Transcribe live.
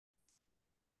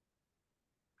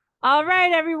All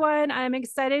right, everyone. I'm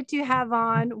excited to have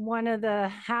on one of the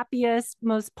happiest,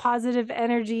 most positive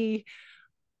energy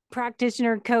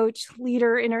practitioner, coach,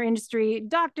 leader in our industry,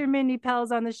 Dr. Mindy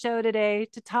Pelz, on the show today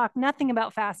to talk nothing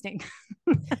about fasting.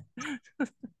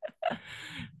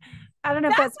 I don't know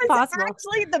if That that's was possible.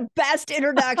 actually the best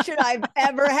introduction I've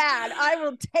ever had. I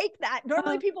will take that.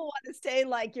 Normally people want to say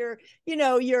like your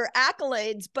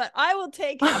accolades, but I will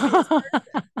take happiest person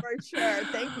for sure.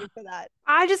 Thank you for that.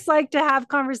 I just like to have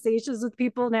conversations with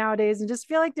people nowadays and just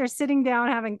feel like they're sitting down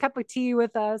having a cup of tea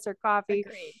with us or coffee.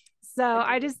 Agreed. So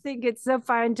I Agreed. just think it's so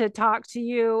fun to talk to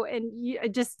you. And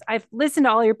I've listened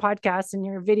to all your podcasts and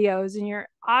your videos, and you're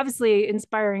obviously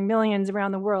inspiring millions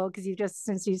around the world because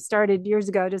since you started years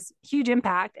ago, just huge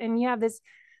impact. And you have this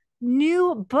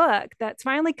new book that's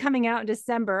finally coming out in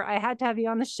December. I had to have you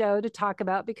on the show to talk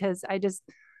about because I just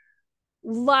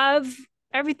love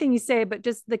everything you say, but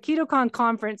just the KetoCon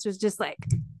conference was just like,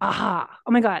 aha,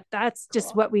 oh my God, that's just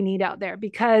Cool. what we need out there.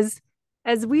 Because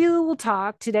as we will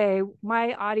talk today,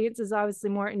 my audience is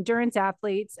obviously more endurance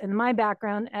athletes, and my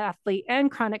background, athlete and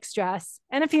chronic stress,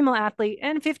 and a female athlete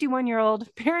and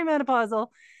 51-year-old perimenopausal.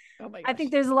 Oh my I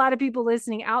think gosh. there's a lot of people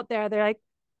listening out there. They're like,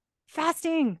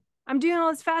 fasting. I'm doing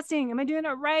all this fasting. Am I doing it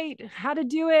right? How to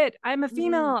do it? I'm a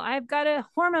female. Mm, I've got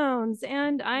hormones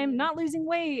and I'm mm. not losing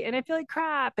weight and I feel like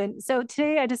crap. And so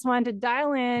today I just wanted to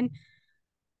dial in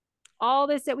all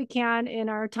this that we can in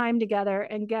our time together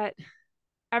and get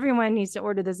everyone needs to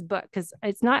order this book because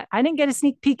I didn't get a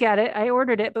sneak peek at it. I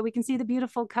ordered it, but we can see the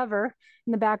beautiful cover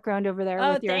in the background over there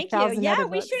Oh, with your thank you. thousand Yeah, other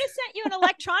we books. should have sent you an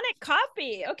electronic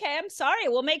copy. Okay, I'm sorry.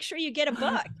 We'll make sure you get a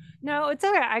book. No, it's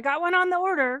okay. I got one on the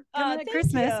order coming at Thank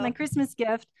Christmas, my you. Christmas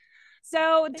gift.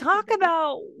 So, Thank you, talk baby.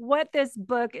 about what this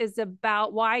book is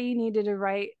about, why you needed to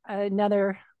write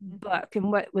another Mhm. book,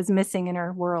 and what was missing in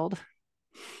our world.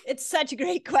 It's such a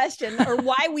great question, or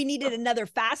why we needed another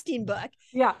fasting book.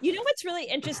 Yeah. You know what's really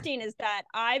interesting is that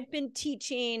I've been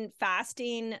teaching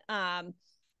fasting on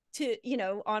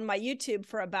my YouTube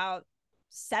for about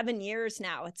 7 years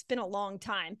now. It's been a long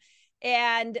time.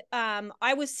 And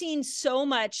I was seeing so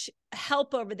much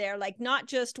help over there, like not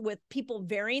just with people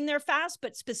varying their fast,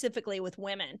 but specifically with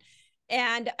women.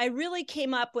 And I really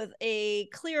came up with a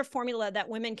clear formula that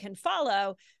women can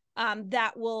follow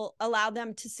that will allow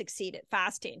them to succeed at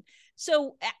fasting.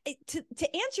 So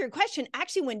to answer your question,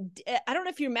 actually, when I don't know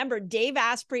if you remember, Dave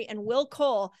Asprey and Will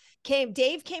Cole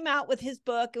Dave came out with his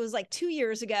book. It was like 2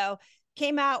 years ago.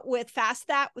 Came out with Fast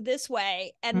That This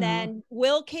Way, and Mm-hmm. then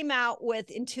Will came out with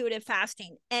Intuitive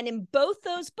Fasting. And in both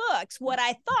those books, what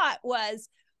I thought was,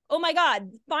 oh my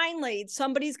God, finally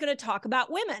somebody's going to talk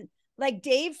about women. Like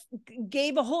Dave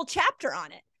gave a whole chapter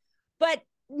on it. But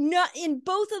not in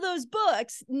both of those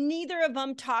books, neither of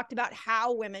them talked about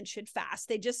how women should fast.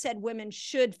 They just said women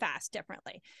should fast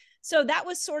differently. So that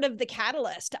was sort of the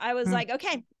catalyst. I was like,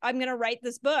 okay, I'm going to write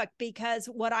this book because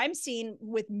what I'm seeing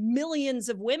with millions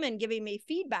of women giving me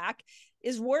feedback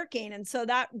is working. And so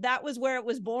that was where it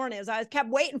was born. Is I kept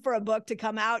waiting for a book to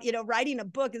come out. Writing a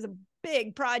book is a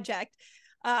big project,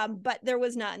 but there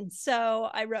was none. So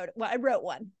I wrote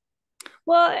one.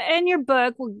 Well, in your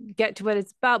book, we'll get to what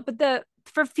it's about, but the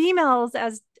for females,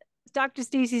 as Dr.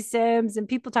 Stacey Sims and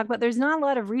people talk about, there's not a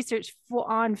lot of research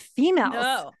on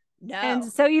females. No, And no.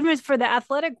 so even for the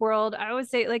athletic world, I would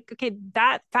say like, okay,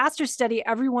 that faster study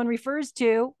everyone refers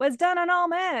to was done on all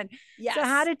men. So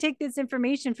how Yes. to take this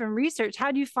information from research?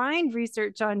 How do you find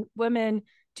research on women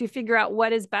to figure out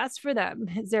what is best for them?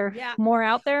 Is there Yeah. more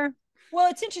out there? Well,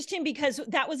 it's interesting because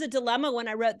that was a dilemma when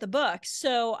I wrote the book.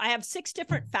 So I have 6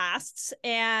 different fasts,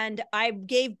 and I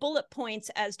gave bullet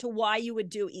points as to why you would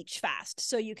do each fast.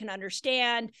 So you can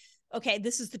understand, okay,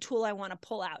 this is the tool I want to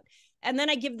pull out. And then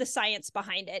I give the science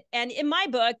behind it. And in my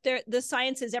book, the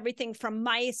science is everything from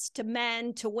mice to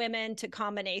men to women to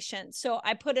combinations. So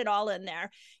I put it all in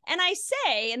there. And I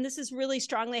say, and this is really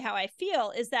strongly how I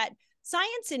feel, is that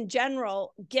science in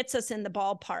general gets us in the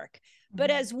ballpark. But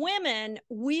as women,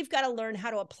 we've got to learn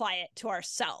how to apply it to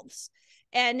ourselves.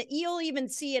 And you'll even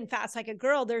see in Fast Like a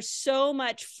Girl, there's so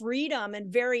much freedom and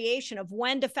variation of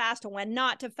when to fast and when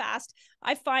not to fast.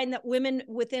 I find that women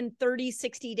within 30,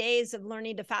 60 days of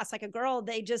learning to fast like a girl,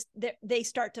 they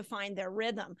start to find their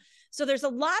rhythm. So there's a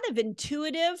lot of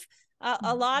intuitive,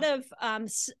 a lot of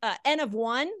N of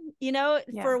one, Yeah.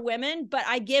 for women, but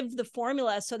I give the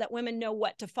formula so that women know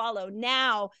what to follow.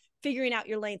 Now, figuring out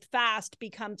your length fast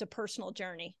becomes a personal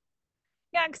journey.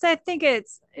 Yeah, because I think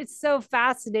it's so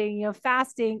fascinating,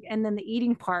 fasting and then the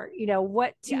eating part,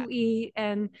 what Yeah. to eat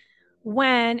and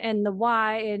when and the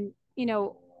why and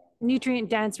nutrient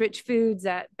dense rich foods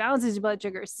that balances your blood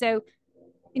sugar. So,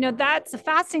 that's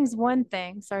fasting's one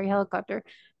thing. Sorry, helicopter.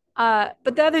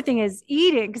 But the other thing is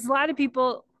eating, because a lot of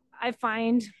people I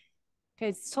find, okay,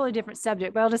 it's a totally different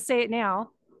subject, but I'll just say it now.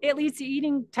 It leads to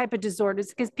eating type of disorders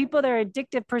because people that are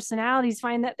addictive personalities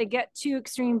find that they get too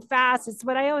extreme fast. It's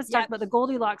what I always talk Yep. about, the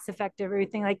Goldilocks effect of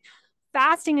everything. Like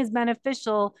fasting is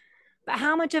beneficial, but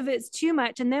how much of it's too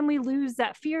much? And then we lose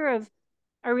that fear of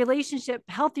a relationship,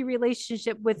 healthy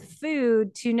relationship with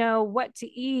food to know what to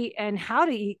eat and how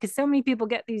to eat. Because so many people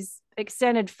get these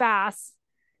extended fasts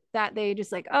that they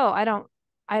just like, oh, I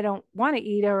don't want to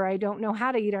eat, or I don't know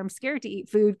how to eat, or I'm scared to eat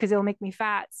food because it'll make me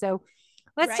fat. So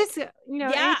let's Right. just,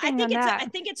 Yeah, anything on that. I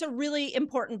think it's a really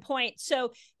important point.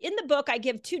 So in the book, I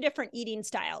give two different eating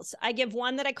styles. I give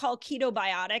one that I call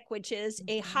ketobiotic, which is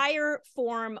a higher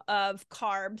form of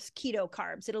carbs, keto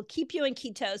carbs. It'll keep you in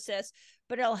ketosis,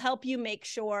 but it'll help you make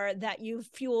sure that you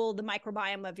fuel the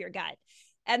microbiome of your gut.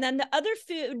 And then the other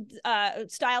food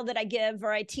style that I give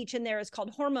or I teach in there is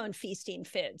called hormone feasting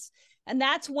foods. And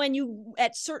that's when you,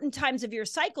 at certain times of your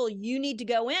cycle, you need to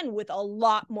go in with a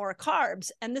lot more carbs.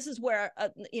 And this is where,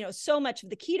 so much of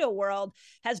the keto world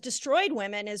has destroyed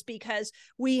women, is because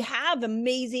we have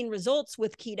amazing results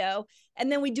with keto.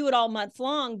 And then we do it all month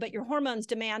long, but your hormones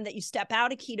demand that you step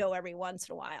out of keto every once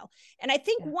in a while. And I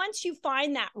think once you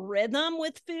find that rhythm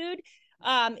with food,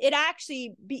 it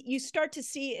actually, you start to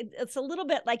see, it's a little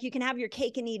bit like you can have your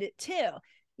cake and eat it too.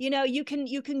 You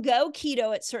can go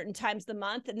keto at certain times of the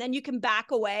month, and then you can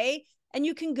back away and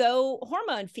you can go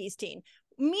hormone feasting.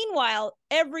 Meanwhile,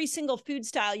 every single food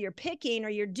style you're picking or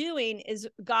you're doing is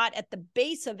got at the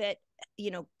base of it,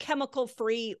 chemical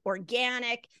free,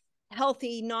 organic,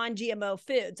 healthy, non-GMO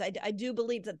foods. I do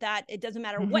believe that it doesn't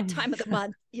matter what time of the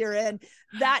month you're in,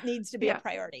 that needs to be a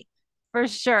priority. For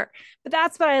sure. But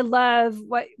that's what I love,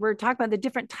 what we're talking about, the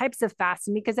different types of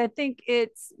fasting, because I think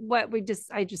it's what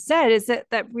I just said, is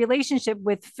that relationship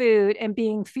with food and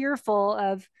being fearful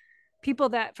of people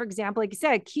that, for example, like you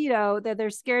said, keto, that they're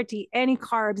scared to eat any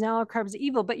carbs, and all carbs are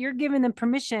evil, but you're giving them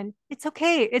permission. It's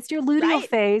okay. It's your luteal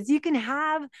phase. You can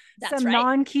have some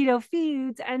non-keto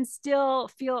foods and still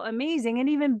feel amazing, and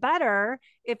even better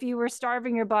if you were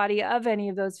starving your body of any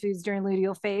of those foods during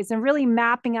luteal phase, and really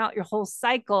mapping out your whole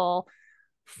cycle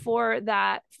for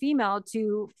that female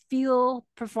to feel,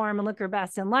 perform, and look her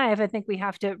best in life. I think we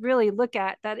have to really look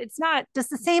at that. It's not just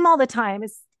the same all the time.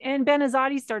 And Ben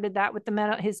Azadi started that with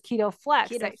his Keto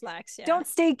Flex. Don't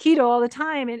stay keto all the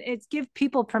time. And it's give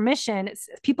people permission.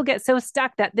 People get so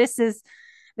stuck that this is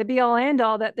the be all end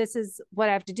all, that this is what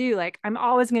I have to do. Like, I'm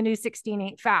always going to do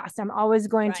 16-8 fast. I'm always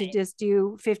going to just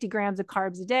do 50 grams of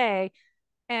carbs a day.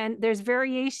 And there's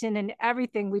variation in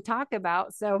everything we talk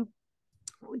about. So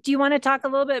do you want to talk a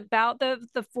little bit about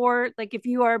the four, like if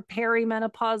you are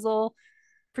perimenopausal,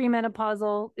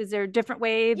 premenopausal, is there a different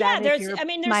way that there's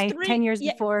 10 years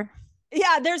before?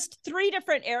 Yeah, there's three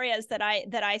different areas that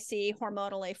I see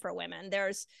hormonally for women.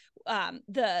 There's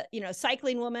the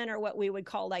cycling woman, or what we would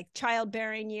call like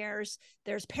childbearing years.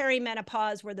 There's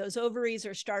perimenopause, where those ovaries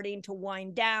are starting to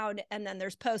wind down, and then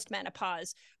there's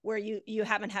postmenopause, where you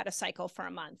haven't had a cycle for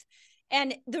a month.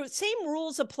 And the same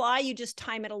rules apply, you just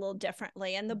time it a little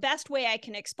differently. And the best way I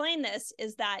can explain this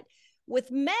is that with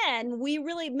men,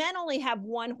 men only have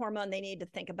one hormone they need to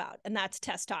think about, and that's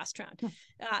testosterone.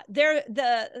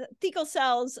 The thecal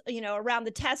cells, around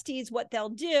the testes, what they'll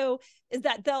do is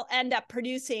that they'll end up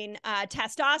producing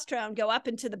testosterone, go up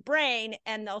into the brain,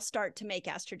 and they'll start to make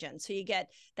estrogen. So you get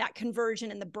that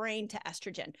conversion in the brain to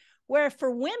estrogen. Where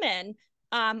for women,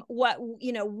 our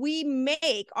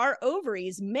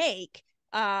ovaries make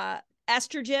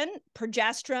estrogen,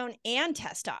 progesterone, and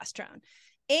testosterone,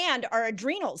 and our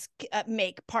adrenals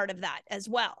make part of that as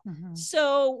well. Mm-hmm.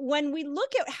 So when we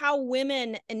look at how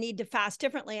women need to fast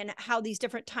differently and how these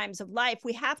different times of life,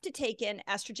 we have to take in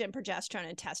estrogen, progesterone,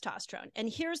 and testosterone. And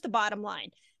here's the bottom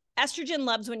line. Estrogen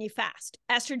loves when you fast.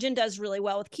 Estrogen does really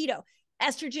well with keto.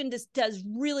 Estrogen does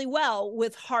really well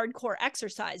with hardcore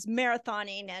exercise,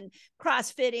 marathoning and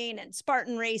crossfitting and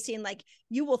Spartan racing. Like,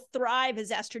 you will thrive as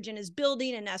estrogen is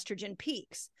building and estrogen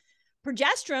peaks.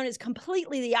 Progesterone is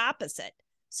completely the opposite.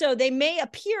 So they may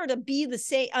appear to be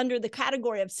under the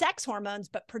category of sex hormones,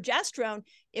 but progesterone,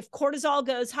 if cortisol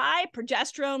goes high,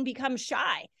 progesterone becomes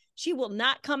shy. She will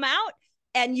not come out,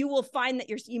 and you will find that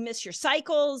you miss your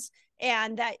cycles,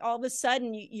 and that all of a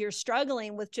sudden you're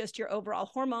struggling with just your overall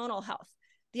hormonal health.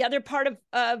 The other part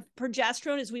of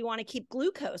progesterone is we want to keep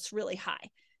glucose really high.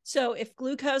 So if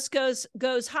glucose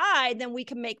goes high, then we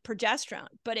can make progesterone.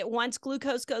 But once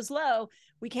glucose goes low,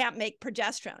 we can't make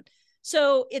progesterone.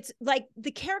 So it's like the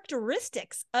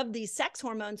characteristics of these sex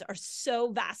hormones are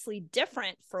so vastly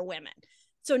different for women.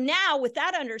 So now, with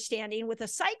that understanding, with a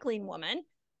cycling woman,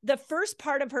 the first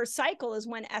part of her cycle is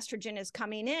when estrogen is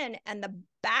coming in, and the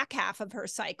back half of her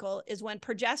cycle is when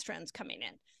progesterone's coming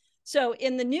in. So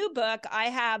in the new book, I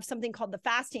have something called the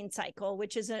fasting cycle,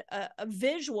 which is a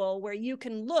visual where you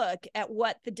can look at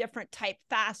what the different type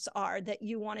fasts are that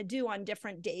you want to do on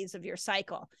different days of your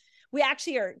cycle. We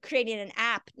actually are creating an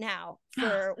app now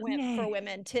for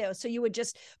women too. So you would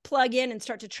just plug in and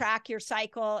start to track your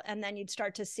cycle, and then you'd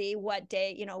start to see what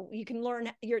day, you can learn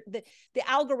the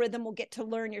algorithm will get to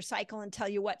learn your cycle and tell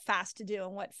you what fast to do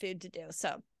and what food to do.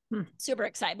 So super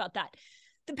excited about that.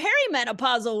 The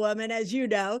perimenopausal woman, as you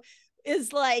know,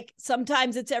 is like,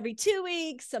 sometimes it's every 2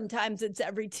 weeks, sometimes it's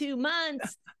every 2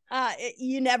 months.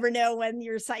 You never know when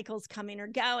your cycle's coming or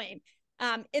going.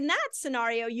 In that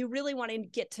scenario, you really want to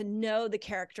get to know the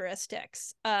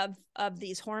characteristics of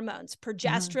these hormones.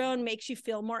 Progesterone makes you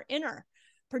feel more inner.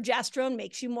 Progesterone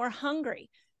makes you more hungry.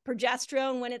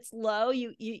 Progesterone, when it's low,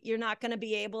 you're not going to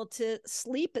be able to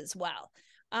sleep as well.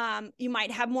 You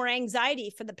might have more anxiety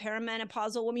for the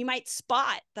perimenopausal woman. You might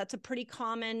spot. That's a pretty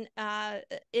common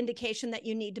indication that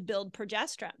you need to build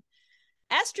progesterone.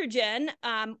 Estrogen,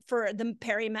 for the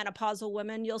perimenopausal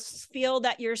woman, you'll feel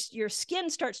that your skin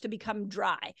starts to become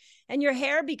dry, and your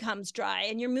hair becomes dry,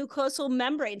 and your mucosal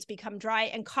membranes become dry,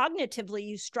 and cognitively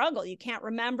you struggle. You can't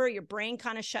remember, your brain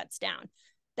kind of shuts down.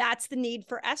 That's the need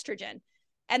for estrogen.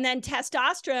 And then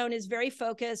testosterone is very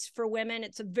focused for women.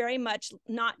 It's a very much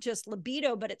not just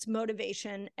libido, but it's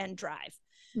motivation and drive.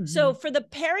 So for the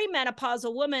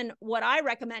perimenopausal woman, what I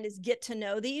recommend is get to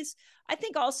know these. I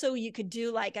think also you could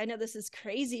do, like, I know this is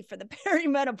crazy for the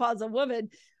perimenopausal woman,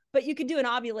 but you could do an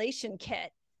ovulation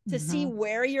kit to see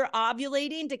where you're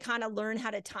ovulating, to kind of learn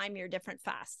how to time your different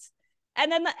fasts. And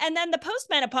then the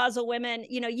postmenopausal women,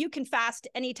 you can fast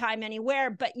anytime,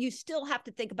 anywhere, but you still have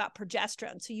to think about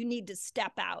progesterone. So you need to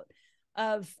step out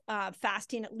of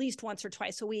fasting at least once or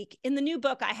twice a week. In the new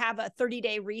book, I have a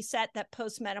 30-day reset that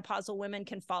postmenopausal women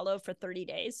can follow for 30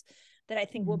 days that I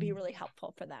think will be really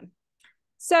helpful for them.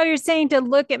 So you're saying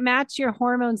to match your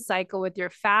hormone cycle with your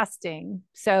fasting.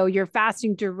 So your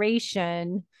fasting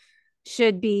duration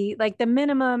should be like, the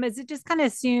minimum, is it just kind of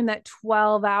assume that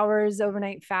 12 hours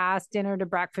overnight fast, dinner to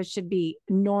breakfast, should be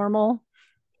normal?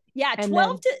 Yeah,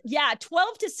 12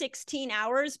 to 16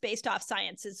 hours based off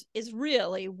science is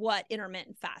really what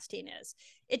intermittent fasting is.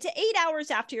 It's 8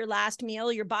 hours after your last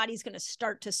meal, your body's going to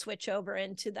start to switch over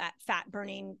into that fat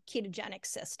burning ketogenic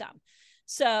system.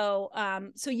 So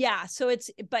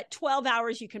but 12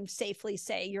 hours, you can safely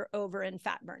say you're over in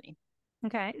fat burning.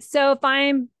 Okay. So if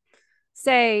I'm,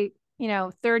 say,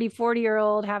 30,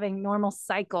 40-year-old having normal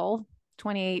cycle,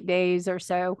 28 days or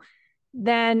so,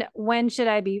 then when should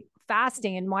I be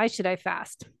fasting, and why should I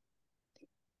fast?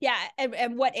 Yeah.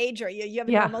 And what age are you? You have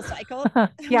a normal cycle?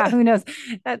 Yeah. Who knows?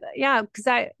 Because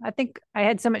I think I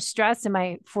had so much stress in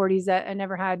my 40s that I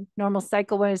never had normal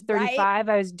cycle. When I was 35, right?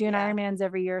 I was doing Ironmans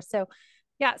every year. So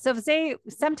yeah. So say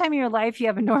sometime in your life you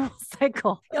have a normal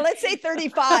cycle. Yeah, let's say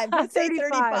 35. Let's say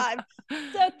 35.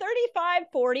 So 35,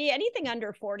 40, anything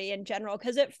under 40 in general,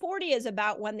 because at 40 is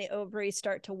about when the ovaries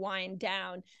start to wind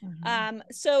down.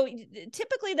 So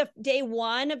typically the day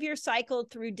 1 of your cycle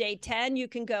through day 10, you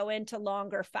can go into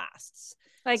longer fasts.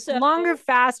 Longer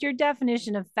fast, your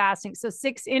definition of fasting. So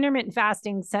 6 intermittent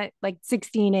fasting, like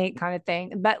 16-8 kind of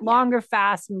thing. But longer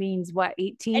fast means what?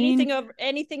 18?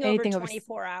 Anything over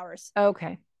 24 hours.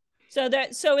 Okay.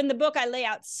 So in the book, I lay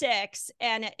out 6,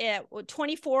 and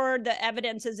 24, the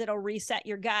evidence is it'll reset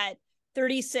your gut.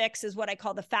 36 is what I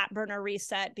call the fat burner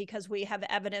reset, because we have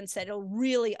evidence that it'll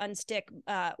really unstick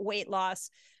weight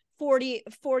loss.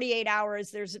 48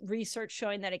 hours, there's research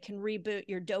showing that it can reboot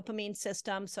your dopamine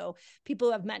system. So people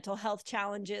who have mental health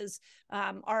challenges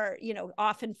are,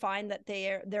 often find that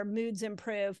their moods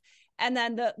improve. And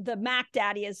then the Mac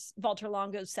Daddy is Valter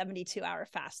Longo's 72-hour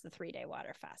fast, the 3-day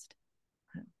water fast.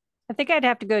 I think I'd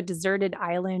have to go to deserted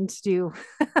island to do.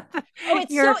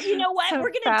 You know what?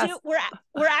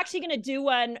 We're actually going to do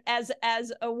one as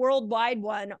a worldwide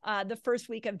one the first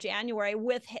week of January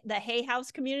with the Hay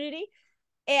House community.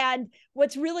 And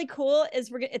what's really cool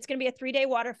is it's going to be a 3-day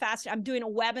water fast. I'm doing a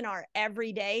webinar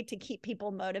every day to keep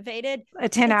people motivated. A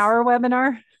 10-hour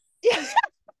webinar. Yeah.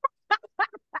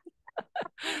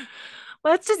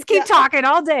 Let's just keep talking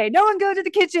all day. No one go to the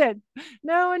kitchen.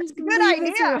 No one's good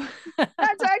idea.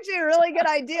 That's actually a really good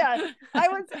idea. I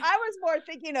was more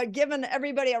thinking of giving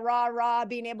everybody a raw,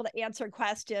 being able to answer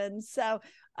questions. So,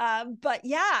 but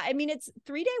yeah, I mean, it's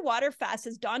 3-day water fast,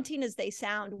 as daunting as they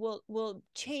sound, will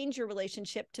change your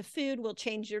relationship to food, will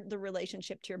change the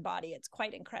relationship to your body. It's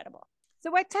quite incredible. So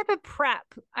what type of prep?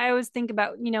 I always think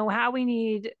about, how we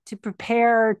need to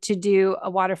prepare to do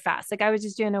a water fast. Like I was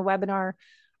just doing a webinar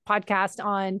podcast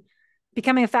on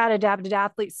becoming a fat adapted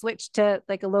athlete, switch to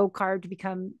like a low carb to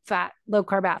become low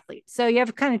carb athlete. So you have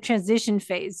a kind of transition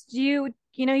phase. Do you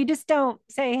just don't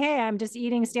say, hey, I'm just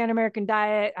eating standard American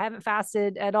diet. I haven't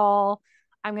fasted at all.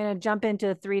 I'm going to jump into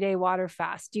a 3-day water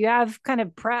fast. Do you have kind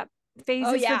of prep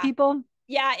phases for people?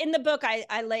 Yeah. In the book,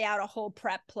 I lay out a whole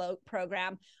prep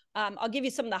program. I'll give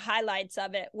you some of the highlights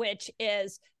of it, which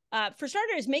is, for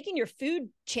starters, making your food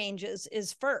changes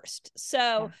is first.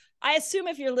 So I assume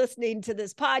if you're listening to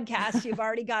this podcast, you've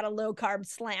already got a low carb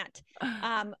slant.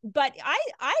 But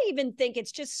I even think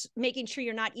it's just making sure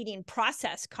you're not eating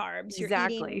processed carbs. You're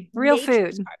eating real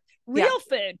food. Real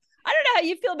food. I don't know how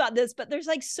you feel about this, but there's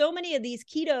like so many of these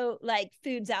keto like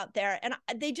foods out there and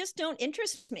they just don't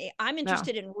interest me. I'm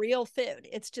interested in real food.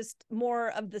 It's just more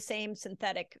of the same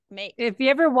synthetic make. If you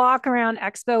ever walk around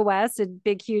Expo West, a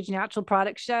big, huge natural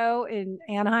product show in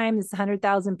Anaheim, it's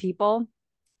 100,000 people.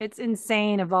 It's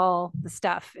insane of all the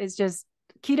stuff. It's just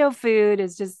keto food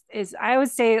is I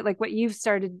always say like what you've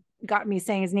got me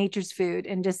saying is nature's food,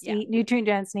 and just eat nutrient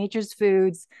dense nature's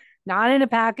foods. Not in a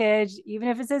package, even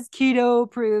if it says keto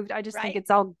approved. I just think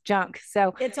it's all junk.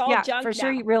 So it's all junk for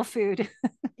sure. Eat real food.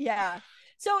 Yeah.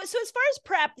 So as far as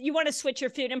prep, you want to switch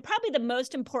your food, and probably the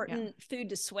most important food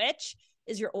to switch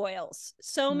is your oils.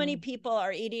 So many people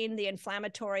are eating the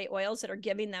inflammatory oils that are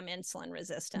giving them insulin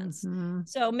resistance.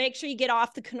 So make sure you get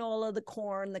off the canola, the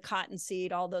corn, the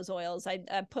cottonseed, all those oils. I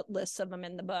put lists of them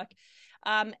in the book.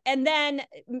 And then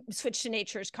switch to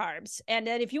nature's carbs. And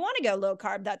then if you want to go low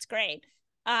carb, that's great.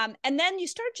 And then you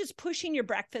start just pushing your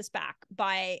breakfast back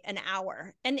by an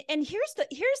hour. And here's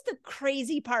the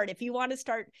crazy part. If you want to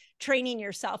start training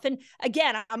yourself, and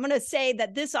again, I'm going to say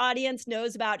that this audience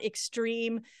knows about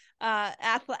extreme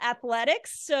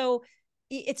athletics. So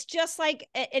it's just like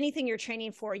anything you're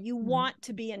training for. You want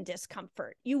to be in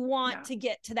discomfort. You want to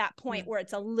get to that point where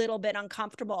it's a little bit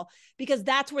uncomfortable, because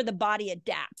that's where the body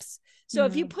adapts. So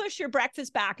if you push your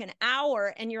breakfast back an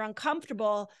hour and you're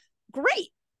uncomfortable, great.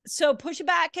 So push it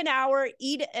back an hour,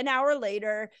 eat an hour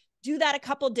later, do that a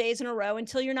couple of days in a row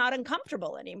until you're not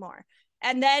uncomfortable anymore.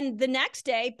 And then the next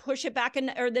day, push it back,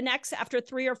 after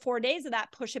 3 or 4 days of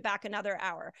that, push it back another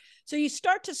hour. So you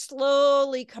start to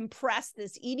slowly compress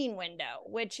this eating window,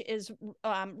 which is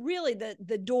really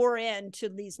the door in to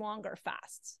these longer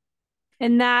fasts.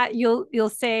 And that you'll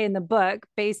say in the book,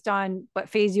 based on what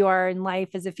phase you are in life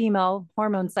as a female,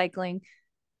 hormone cycling,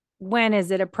 when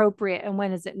is it appropriate and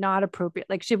when is it not appropriate?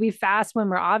 Like, should we fast when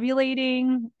we're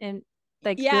ovulating? And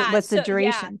like, what's the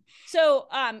duration?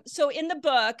 Yeah. So in the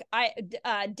book,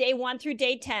 day 1 through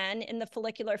day 10 in the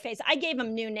follicular phase, I gave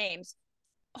them new names.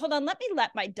 Hold on. Let me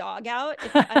let my dog out.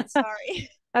 I'm sorry.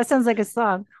 That sounds like a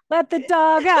song. Let the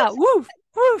dog out. Woof,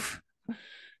 woof.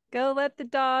 Go let the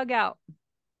dog out.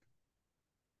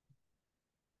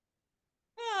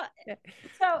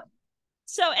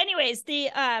 So anyways,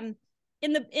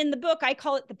 in the book, I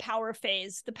call it the power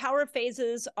phase. The power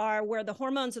phases are where the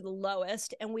hormones are the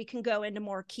lowest and we can go into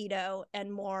more keto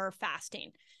and more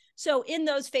fasting. So in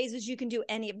those phases, you can do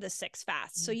any of the 6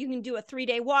 fasts. So you can do a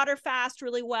 3-day water fast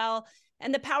really well.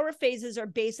 And the power phases are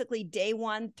basically day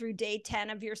 1 through day 10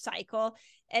 of your cycle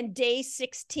and day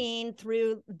 16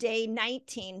 through day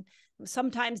 19,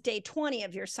 sometimes day 20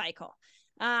 of your cycle.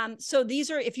 So these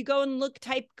are, if you go and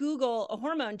type Google a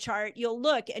hormone chart, you'll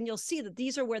look and you'll see that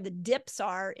these are where the dips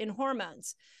are in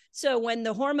hormones. So when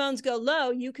the hormones go low,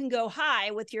 you can go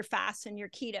high with your fasts and your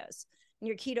ketos and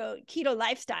your keto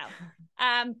lifestyle.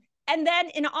 And then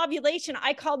in ovulation,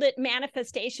 I called it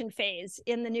manifestation phase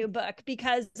in the new book,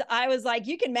 because I was like,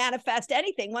 you can manifest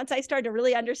anything. Once I started to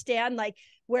really understand like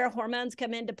where hormones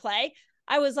come into play,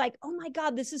 I was like, oh my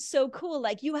God, this is so cool.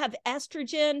 Like you have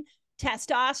estrogen,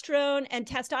 testosterone, and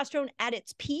testosterone at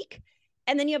its peak.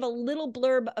 And then you have a little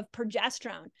blurb of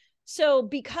progesterone. So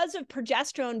because of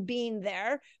progesterone being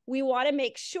there, we want to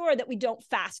make sure that we don't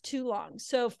fast too long.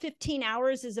 So 15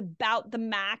 hours is about the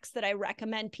max that I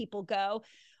recommend people go.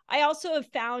 I also have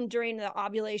found during the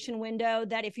ovulation window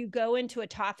that if you go into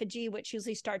autophagy, which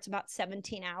usually starts about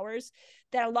 17 hours,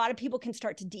 that a lot of people can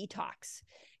start to detox.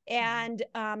 And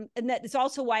that is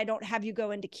also why I don't have you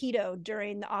go into keto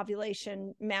during the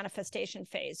ovulation manifestation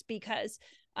phase, because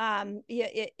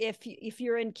if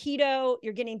you're in keto,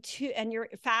 you're getting and you're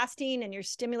fasting and you're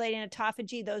stimulating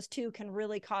autophagy, those two can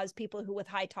really cause people who with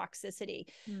high toxicity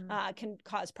can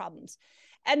cause problems.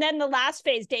 And then the last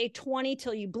phase, day 20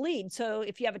 till you bleed. So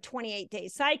if you have a 28-day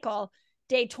cycle,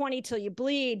 day 20 till you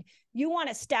bleed, you want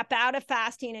to step out of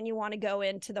fasting and you want to go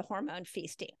into the hormone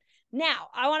feasting. Now,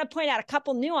 I want to point out a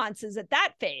couple nuances at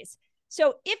that phase.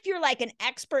 So if you're like an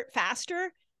expert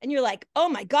faster and you're like, oh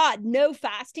my God, no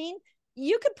fasting,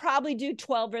 you could probably do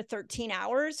 12 or 13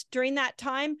 hours during that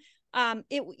time.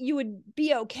 You would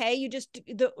be okay.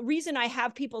 The reason I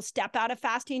have people step out of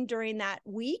fasting during that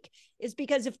week is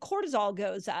because if cortisol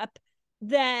goes up,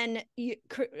 then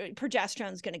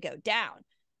progesterone is going to go down.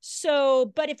 So,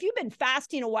 but if you've been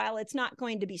fasting a while, it's not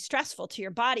going to be stressful to your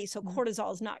body. So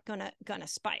cortisol is not gonna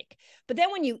spike. But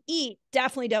then when you eat,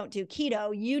 definitely don't do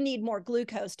keto. You need more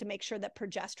glucose to make sure that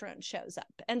progesterone shows up.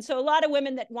 And so a lot of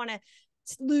women that want to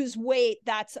lose weight,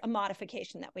 that's a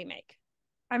modification that we make.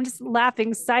 I'm just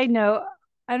laughing. Side note,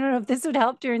 I don't know if this would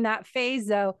help during that phase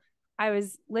though. I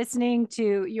was listening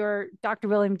to your Dr.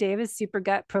 William Davis Super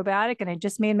Gut Probiotic, and I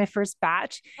just made my first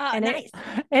batch, and Nice.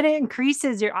 it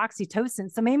increases your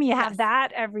oxytocin. So maybe you have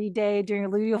that every day during a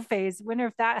luteal phase. Wonder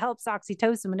if that helps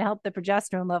oxytocin and help the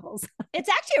progesterone levels. It's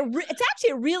actually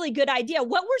a really good idea.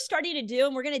 What we're starting to do,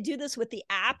 and we're going to do this with the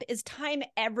app, is time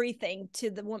everything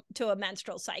to a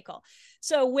menstrual cycle.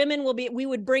 So women we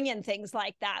would bring in things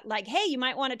like that, like, hey, you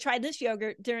might want to try this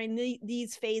yogurt during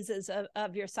these phases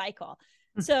of your cycle.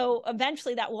 So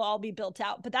eventually that will all be built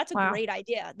out, but that's a great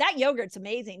idea. That yogurt's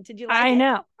amazing. Did you like it? I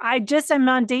know. I'm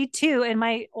on day 2 and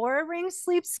my Aura Ring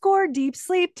sleep score, deep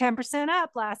sleep, 10%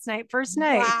 up last night, first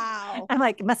night. Wow. I'm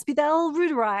like, it must be the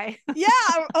L-Reuteri. Yeah.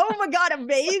 Oh my God.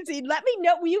 Amazing. Let me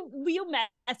know. Will you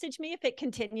message me if it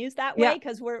continues that way?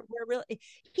 Cause we're really,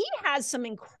 he has some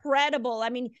incredible, I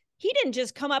mean, he didn't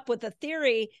just come up with a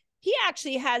theory. He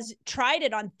actually has tried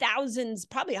it on thousands,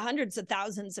 probably hundreds of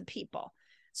thousands of people.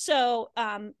 So,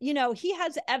 he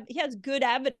has good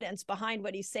evidence behind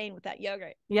what he's saying with that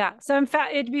yogurt. Yeah. So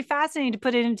it'd be fascinating to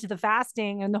put it into the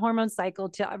fasting and the hormone cycle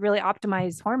to really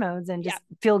optimize hormones and just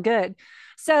feel good.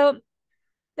 So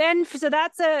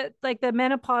that's like the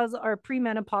menopause or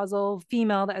premenopausal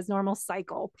female that has normal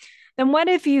cycle. Then what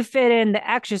if you fit in the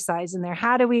exercise in there?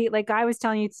 How do we, like I was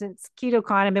telling you, since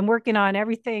KetoCon, I've been working on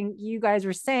everything you guys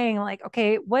were saying, like,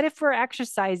 okay, what if we're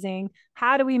exercising?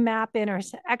 How do we map in our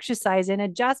exercise and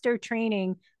adjust our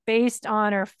training based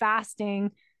on our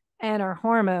fasting and our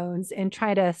hormones and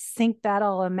try to sync that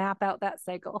all and map out that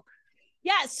cycle?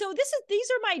 Yeah. So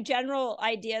these are my general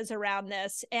ideas around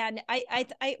this. And I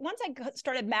once I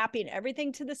started mapping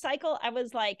everything to the cycle, I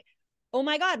was like, oh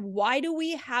my God, why do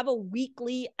we have a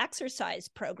weekly exercise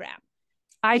program?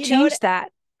 I changed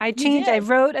that. I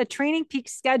wrote a Training Peak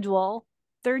schedule,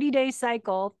 30-day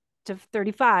cycle to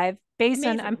 35 based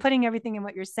on, I'm putting everything in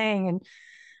what you're saying and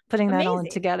putting that all in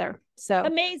together. So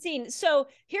amazing. So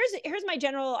here's my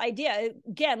general idea.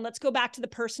 Again, let's go back to the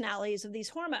personalities of these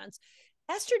hormones.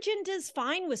 Estrogen does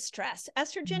fine with stress.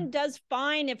 Estrogen does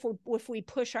fine if we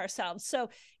push ourselves. So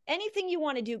anything you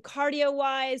want to do cardio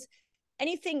wise,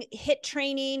 anything HIIT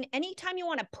training, anytime you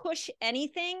want to push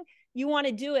anything, you want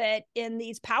to do it in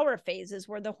these power phases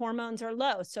where the hormones are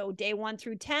low. So day 1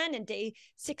 through 10 and day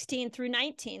 16 through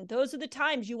 19. Those are the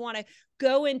times you want to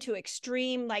go into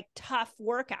extreme, like tough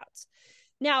workouts.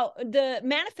 Now, the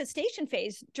manifestation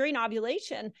phase during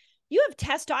ovulation, you have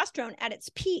testosterone at its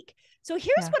peak. So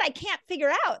here's what I can't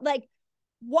figure out. Like,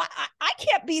 why I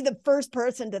can't be the first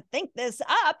person to think this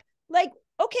up. Like,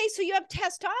 okay, so you have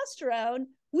testosterone.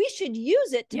 We should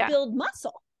use it to build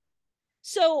muscle.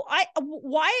 So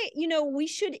we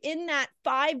should, in that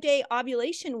 5-day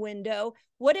ovulation window,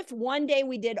 what if one day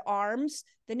we did arms,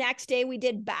 the next day we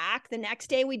did back, the next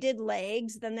day we did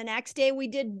legs, then the next day we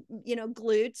did,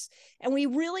 glutes, and we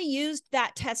really used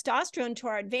that testosterone to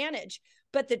our advantage.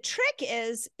 But the trick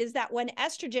is that when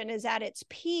estrogen is at its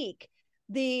peak,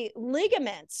 the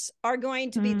ligaments are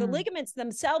going to be, the ligaments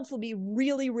themselves will be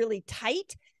really, really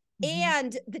tight,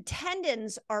 and the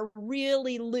tendons are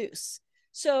really loose.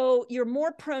 So you're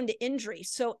more prone to injury.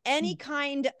 So any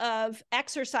kind of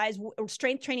exercise or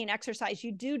strength training exercise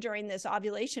you do during this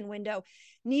ovulation window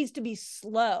needs to be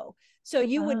slow. So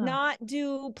you would not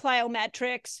do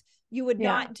plyometrics. You would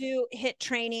not do HIIT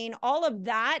training. All of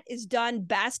that is done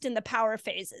best in the power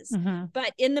phases.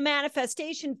 But in the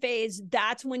manifestation phase,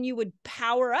 that's when you would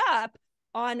power up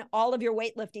on all of your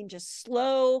weightlifting, just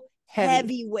slow,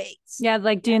 heavy weights. Yeah,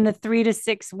 like doing the 3 to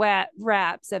 6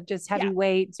 reps of just heavy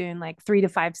weight, doing like 3 to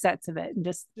 5 sets of it and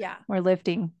just more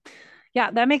lifting.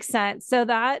 Yeah, that makes sense. So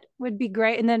that would be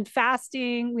great. And then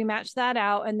fasting, we match that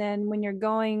out. And then when you're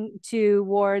going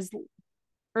towards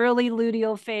early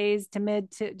luteal phase to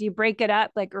do you break it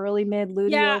up like early, mid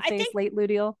luteal phase, late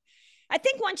luteal? I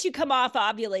think once you come off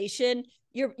ovulation,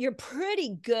 you're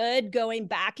pretty good going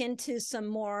back into some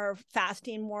more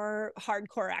fasting, more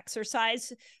hardcore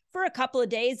exercise for a couple of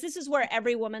days. This is where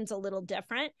every woman's a little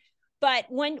different. But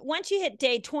once you hit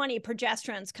day 20,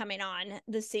 progesterone's coming on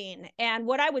the scene. And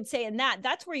what I would say in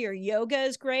that's where your yoga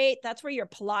is great. That's where your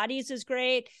Pilates is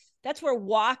great. That's where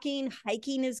walking,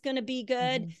 hiking is going to be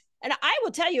good. Mm-hmm. And I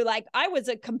will tell you, like, I was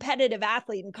a competitive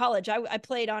athlete in college. I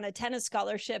played on a tennis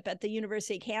scholarship at the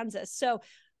University of Kansas. So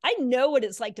I know what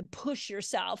it's like to push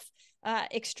yourself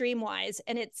extreme wise.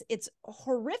 And it's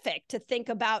horrific to think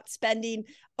about spending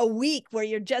a week where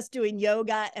you're just doing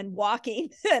yoga and walking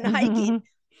and hiking.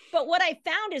 But what I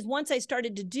found is once I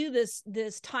started to do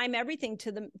this time everything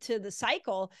to the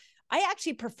cycle, I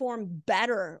actually performed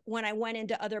better when I went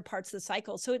into other parts of the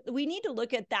cycle. So we need to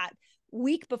look at that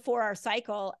week before our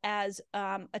cycle as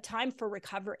a time for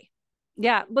recovery.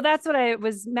 Yeah. Well, that's what I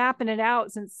was mapping it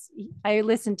out since I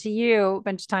listened to you a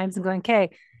bunch of times and going, okay,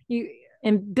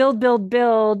 and build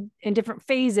in different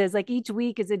phases. Like each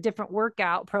week is a different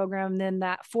workout program. Then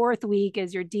that fourth week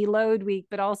is your deload week,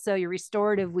 but also your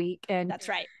restorative week. And that's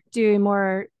right. Doing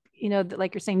more,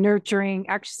 like you're saying, nurturing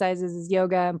exercises is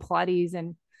yoga and Pilates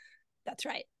and that's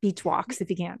right. Beach walks if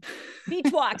you can.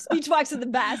 Beach walks are the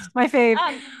best. My fave.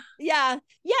 Yeah.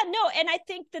 No. And I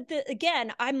think that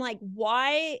again, I'm like,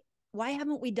 why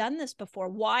haven't we done this before?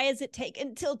 Why has it taken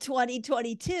until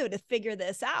 2022 to figure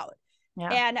this out?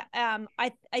 Yeah. And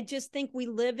I just think we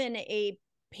live in a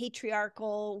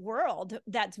patriarchal world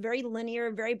that's very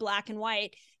linear, very black and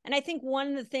white. And I think one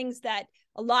of the things that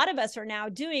a lot of us are now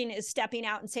doing is stepping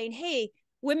out and saying, hey,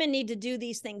 women need to do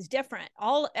these things different.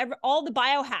 All the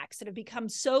biohacks that have become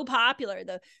so popular,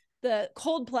 the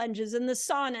cold plunges and the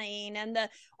saunaing and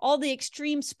all the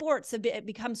extreme sports have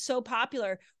become so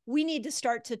popular. We need to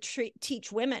start to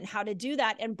teach women how to do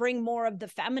that and bring more of the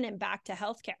feminine back to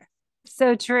healthcare.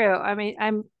 So true. I mean,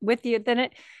 I'm with you. Then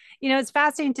it's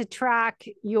fascinating to track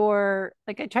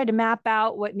I tried to map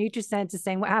out what NutriSense is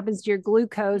saying, what happens to your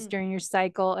glucose during your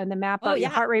cycle, and then map out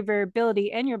your heart rate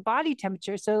variability and your body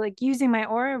temperature. So like using my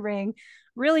Oura ring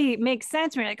really makes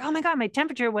sense when you're like, oh my God, my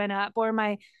temperature went up, or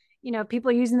my,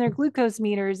 people are using their glucose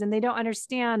meters and they don't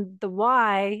understand the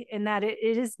why, and that it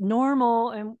is normal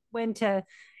and when to,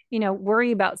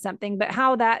 worry about something, but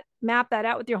how that map that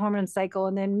out with your hormone cycle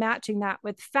and then matching that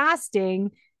with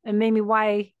fasting. And maybe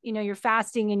why, you're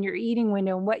fasting in your eating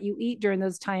window and what you eat during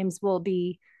those times will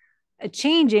be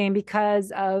changing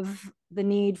because of the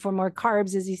need for more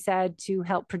carbs, as you said, to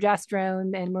help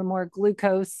progesterone, and we're more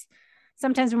glucose.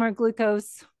 Sometimes we're more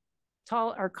glucose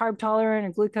or carb tolerant or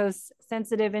glucose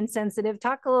sensitive, insensitive.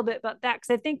 Talk a little bit about that,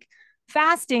 because I think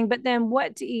fasting, but then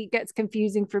what to eat gets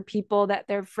confusing for people that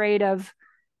they're afraid of,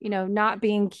 not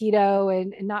being keto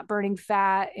and not burning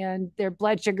fat and their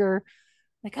blood sugar.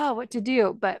 Like, oh, what to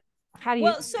do? But how do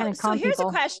you kind of calm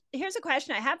people? Here's a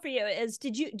question I have for you is, do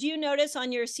you notice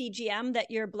on your CGM that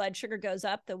your blood sugar goes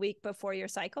up the week before your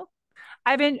cycle?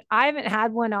 I haven't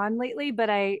had one on lately,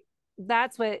 but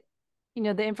that's what,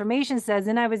 the information says.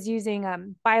 And I was using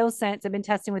BioSense. I've been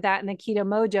testing with that and the Keto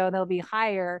Mojo, and they'll be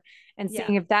higher, and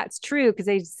seeing if that's true, because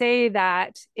they say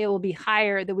that it will be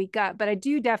higher the week up. But I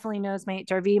do definitely notice my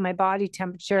HRV, my body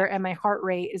temperature, and my heart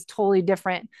rate is totally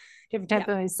different type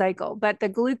of cycle. But the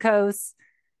glucose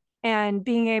and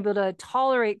being able to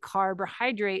tolerate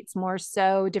carbohydrates more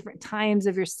so different times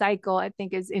of your cycle, I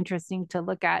think is interesting to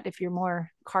look at if you're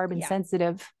more carbon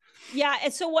sensitive. Yeah.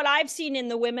 And so what I've seen in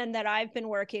the women that I've been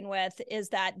working with is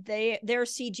that their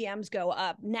CGMs go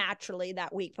up naturally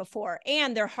that week before,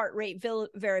 and their heart rate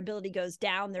variability goes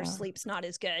down. Their sleep's not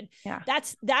as good. Yeah.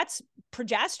 That's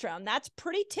progesterone. That's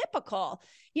pretty typical.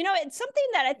 It's something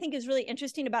that I think is really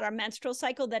interesting about our menstrual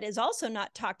cycle that is also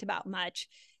not talked about much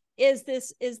is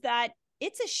that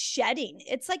it's a shedding.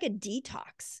 It's like a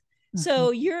detox.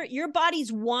 So your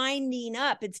body's winding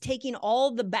up. It's taking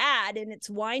all the bad and it's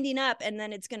winding up, and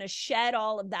then it's going to shed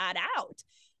all of that out.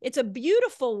 It's a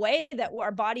beautiful way that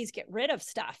our bodies get rid of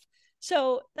stuff.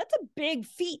 So that's a big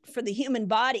feat for the human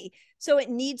body. So it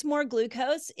needs more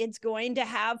glucose. It's going to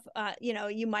have,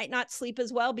 you might not sleep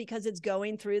as well because it's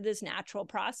going through this natural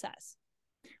process.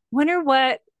 Wonder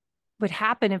what would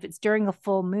happen if it's during a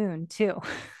full moon too.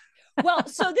 Well,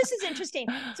 so this is interesting.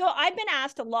 So I've been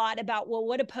asked a lot about, well,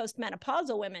 what do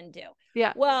postmenopausal women do?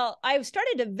 Yeah. Well, I've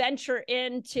started to venture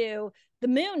into the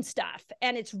moon stuff,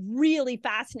 and it's really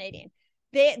fascinating.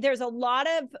 There's a lot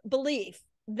of belief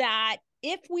that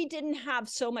if we didn't have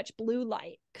so much blue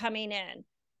light coming in,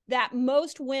 that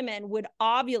most women would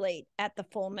ovulate at the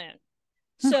full moon.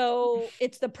 So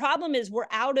the problem is we're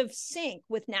out of sync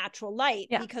with natural light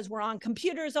because we're on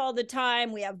computers all the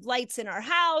time. We have lights in our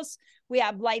house. We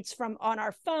have lights on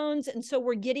our phones. And so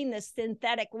we're getting this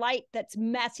synthetic light that's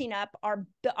messing up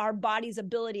our body's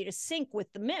ability to sync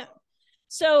with the moon.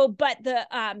 So, but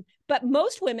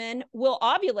most women will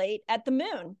ovulate at the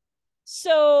moon.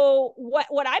 So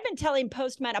what I've been telling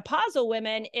postmenopausal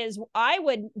women is I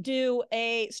would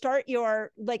start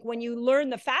your, like when you learn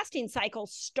the fasting cycle,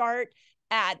 start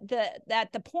at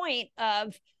the point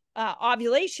of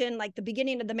ovulation, like the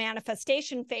beginning of the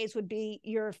manifestation phase would be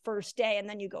your first day, and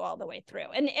then you go all the way through,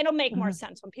 and it'll make more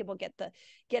sense when people get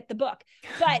the book.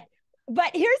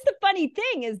 But here's the funny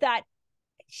thing is that,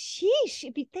 sheesh,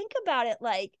 if you think about it,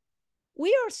 like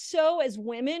we are so, as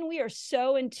women, we are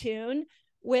so in tune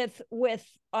with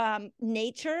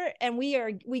nature, and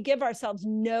we give ourselves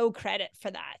no credit for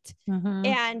that.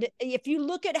 And if you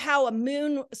look at how a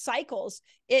moon cycles,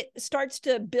 it starts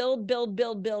to build.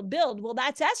 Well,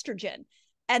 that's estrogen,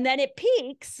 and then it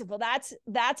peaks. Well,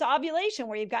 that's ovulation,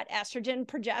 where you've got estrogen,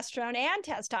 progesterone, and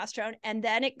testosterone, and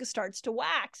then it starts to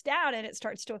wax down, and it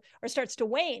starts to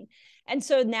wane. And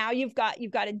so now you've got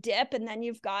a dip, and then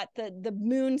you've got the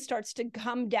moon starts to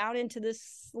come down into the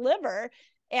sliver.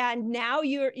 And now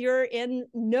you're in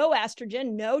no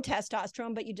estrogen, no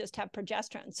testosterone, but you just have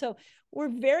progesterone. So we're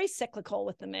very cyclical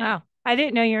with the moon. Wow. I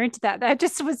didn't know you're into that. I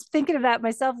just was thinking of that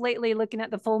myself lately, looking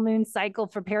at the full moon cycle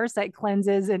for parasite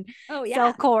cleanses and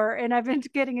cell core. And I've been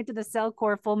getting into the cell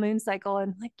core full moon cycle.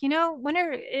 And like,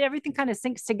 everything kind of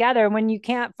syncs together. When you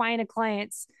can't find a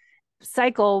client's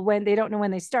cycle, when they don't know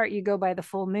when they start, you go by the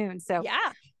full moon. So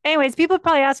yeah. Anyways, people are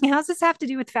probably asking, how's this have to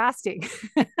do with fasting?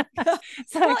 Well,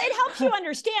 it helps you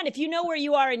understand. If you know where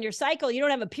you are in your cycle, you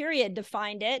don't have a period to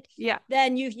find it. Yeah.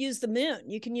 Then you use the moon.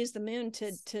 You can use the moon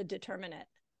to determine it.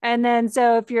 And then,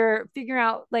 so if you're figuring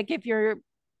out, like if you're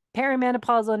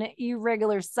perimenopausal and an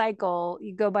irregular cycle,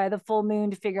 you go by the full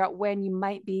moon to figure out when you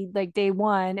might be like day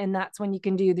one. And that's when you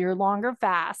can do your longer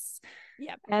fasts.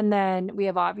 Yep. And then we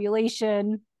have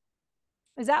ovulation.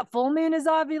 Is that full moon is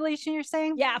ovulation, you're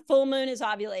saying? Yeah, full moon is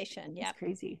ovulation. Yeah. That's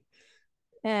crazy.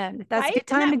 And that's a good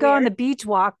time to go on the beach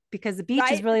walk, because the beach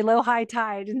is really low, high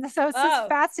tide. And so it's just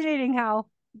fascinating how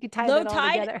you could tie that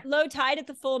all together. Low tide at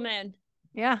the full moon.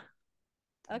 Yeah.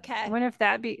 Okay. I wonder if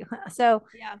that'd be so.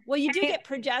 Yeah. Well, you do get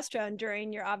progesterone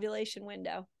during your ovulation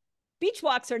window. Beach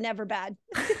walks are never bad.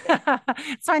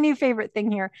 It's my new favorite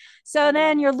thing here. So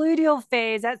then your luteal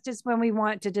phase, that's just when we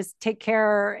want to just take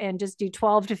care and just do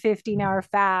 12 to 15-hour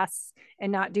fasts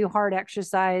and not do hard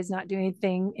exercise, not do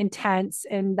anything intense.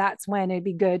 And that's when it'd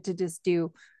be good to just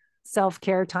do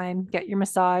self-care time, get your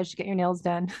massage, get your nails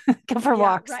done, go for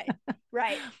walks.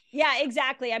 Right. Yeah,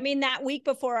 exactly. I mean, that week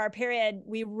before our period,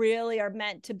 we really are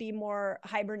meant to be more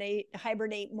hibernate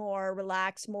more,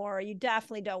 relax more. You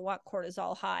definitely don't want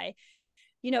cortisol high.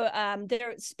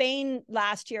 Spain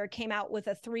last year came out with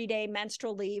a 3-day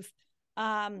menstrual leave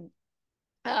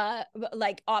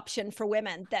like option for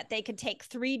women, that they could take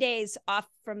 3 days off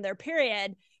from their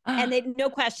period and they no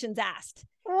questions asked.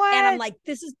 What? And I'm like,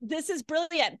 this is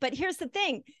brilliant. But here's the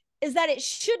thing, is that it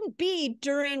shouldn't be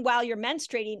while you're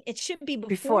menstruating. It should be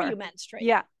before you menstruate.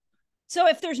 Yeah. So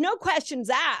if there's no questions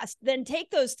asked, then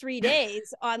take those 3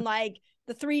 days on like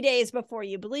the 3 days before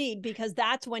you bleed, because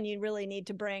that's when you really need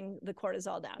to bring the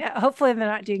cortisol down. Yeah. Hopefully they're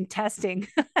not doing testing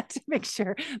to make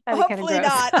sure. Hopefully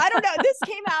not. I don't know. This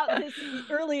came out this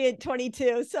early in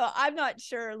 22. So I'm not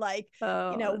sure what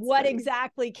funny.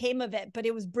 Exactly came of it, but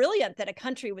it was brilliant that a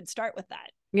country would start with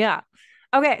that. Yeah.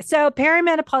 Okay. So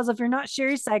perimenopausal, if you're not sure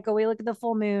your cycle, we look at the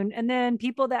full moon, and then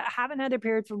people that haven't had their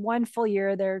period for 1 full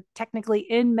year, they're technically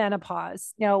in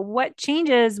menopause. Now, what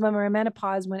changes when we're in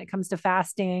menopause when it comes to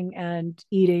fasting and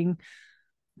eating,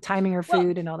 timing your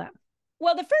food and all that?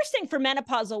 Well, the first thing for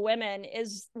menopausal women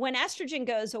is when estrogen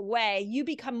goes away, you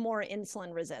become more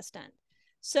insulin resistant.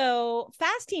 So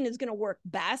fasting is going to work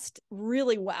best,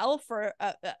 really well for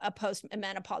a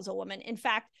postmenopausal woman. In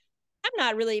fact, I'm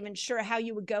not really even sure how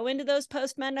you would go into those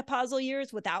postmenopausal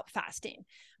years without fasting,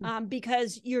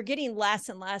 because you're getting less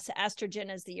and less estrogen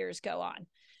as the years go on.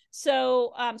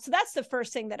 So that's the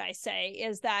first thing that I say,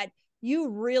 is that you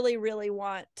really, really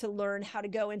want to learn how to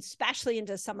go, especially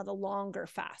into some of the longer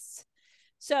fasts.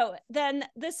 So then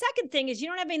the second thing is you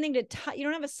don't have anything you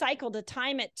don't have a cycle to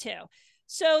time it to.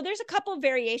 So there's a couple of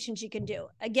variations you can do.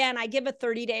 Again, I give a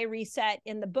 30-day reset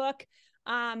in the book.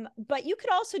 But you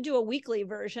could also do a weekly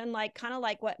version, kind of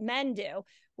like what men do,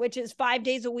 which is 5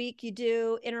 days a week. You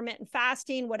do intermittent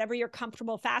fasting, whatever your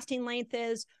comfortable fasting length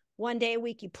is. 1 day a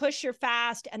week, you push your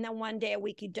fast, and then 1 day a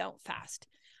week, you don't fast.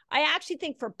 I actually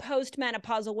think for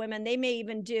postmenopausal women, they may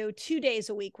even do 2 days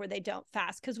a week where they don't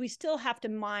fast, because we still have to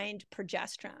mind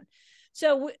progesterone.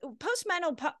 So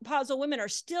postmenopausal women are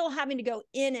still having to go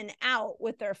in and out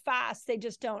with their fast. They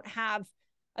just don't have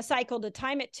a cycle to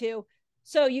time it to.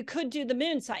 So you could do the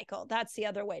moon cycle. That's the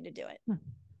other way to do it.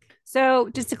 So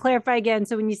just to clarify again,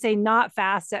 so when you say not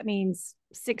fast, that means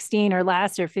 16 or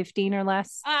less or 15 or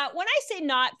less? When I say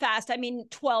not fast, I mean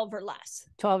 12 or less.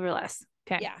 12 or less.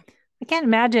 Okay. Yeah. I can't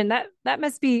imagine that. That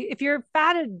must be, if you're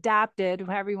fat adapted,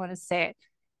 however you want to say it,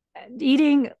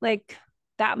 eating like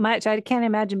that much, I can't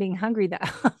imagine being hungry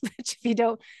that much if you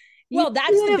don't. Well,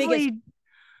 that's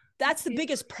the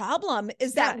biggest problem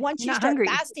is that once you start hungry.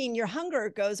 fasting, your hunger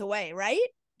goes away, right?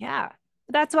 Yeah.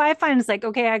 That's why I find it's like,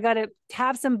 okay, I got to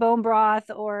have some bone broth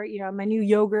or, my new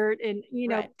yogurt and,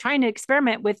 trying to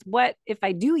experiment with what if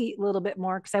I do eat a little bit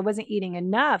more because I wasn't eating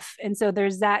enough. And so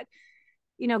there's that,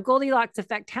 Goldilocks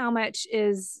effect. How much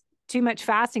is too much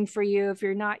fasting for you if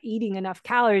you're not eating enough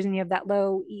calories and you have that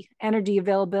low energy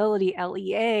availability,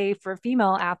 LEA, for a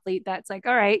female athlete? That's like,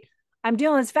 all right, I'm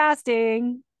doing this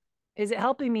fasting. Is it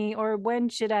helping me? Or when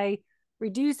should I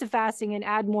reduce the fasting and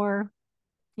add more,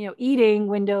 eating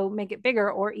window, make it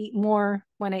bigger, or eat more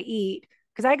when I eat?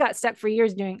 Because I got stuck for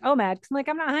years doing OMAD because I'm like,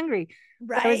 I'm not hungry.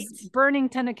 Right. I was burning a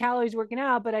ton of calories working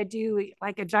out, but I do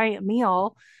like a giant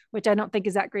meal, which I don't think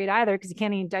is that great either because you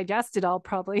can't even digest it all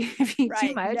probably if you eat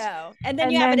too much. No. And then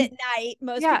you have it at night.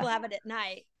 Most people have it at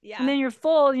night. Yeah. And then you're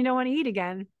full, you don't want to eat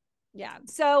again. Yeah.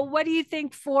 So what do you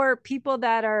think for people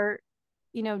that are,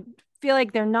 feel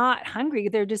like they're not hungry,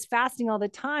 they're just fasting all the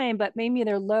time, but maybe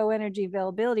they're low energy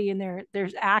availability and they're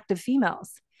active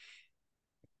females?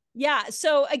 Yeah.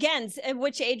 So again,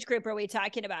 which age group are we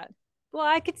talking about?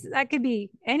 Well, that could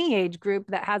be any age group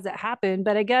that has it happen,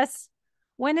 but I guess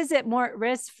when is it more at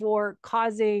risk for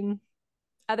causing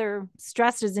other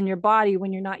stresses in your body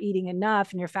when you're not eating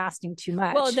enough and you're fasting too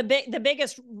much? Well, the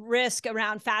biggest risk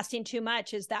around fasting too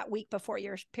much is that week before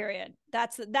your period.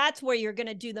 That's where you're going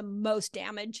to do the most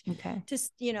damage. Okay.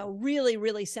 Just, really,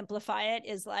 really simplify it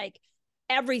is like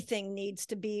everything needs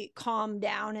to be calmed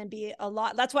down and be a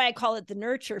lot. That's why I call it the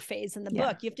nurture phase in the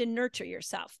book. You have to nurture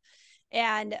yourself.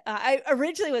 And I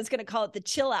originally was going to call it the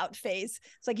chill out phase.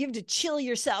 It's like you have to chill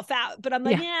yourself out, but I'm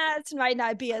like, it might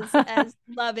not be as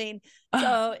loving.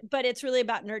 So, but it's really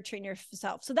about nurturing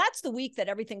yourself. So that's the week that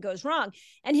everything goes wrong.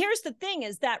 And here's the thing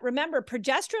is that, remember,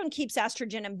 progesterone keeps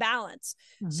estrogen in balance.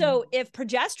 Mm-hmm. So if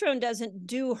progesterone doesn't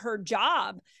do her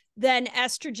job, then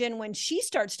estrogen, when she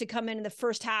starts to come in the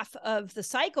first half of the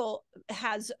cycle,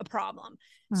 has a problem.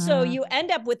 Mm-hmm. So you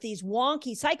end up with these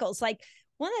wonky cycles. Like,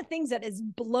 one of the things that has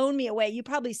blown me away, you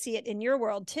probably see it in your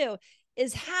world too,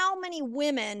 is how many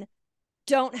women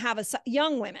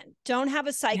young women don't have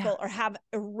a cycle or have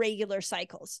irregular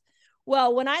cycles.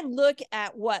 Well, when I look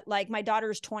at like my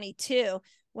daughter's 22,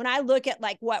 when I look at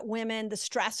like the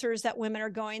stressors that women are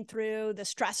going through, the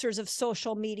stressors of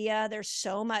social media, there's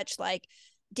so much like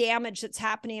damage that's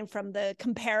happening from the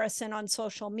comparison on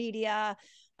social media.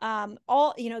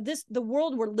 The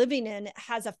world we're living in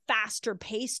has a faster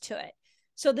pace to it.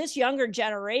 So this younger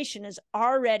generation is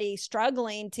already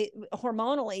struggling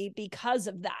hormonally because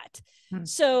of that.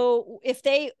 So if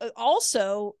they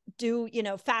also do,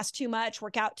 fast too much,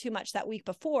 work out too much that week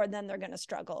before, then they're going to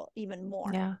struggle even more.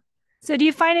 Yeah. So do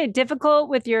you find it difficult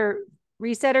with your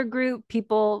resetter group,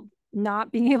 people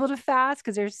not being able to fast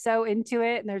because they're so into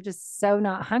it and they're just so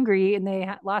not hungry and they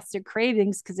lost their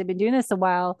cravings because they've been doing this a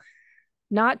while,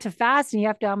 not to fast, and you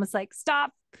have to almost like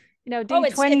stop, day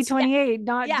 28,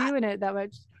 not doing it that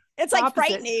much. It's like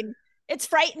frightening. It's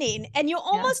frightening. And you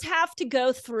almost have to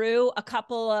go through a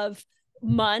couple of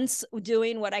months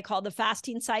doing what I call the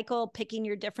fasting cycle, picking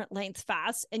your different length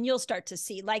fasts, and you'll start to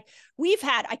see, like,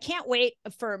 I can't wait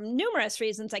for numerous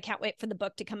reasons. I can't wait for the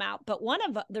book to come out. But one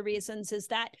of the reasons is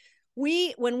that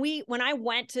when I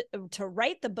went to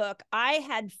write the book, I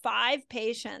had 5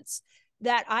 patients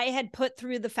that I had put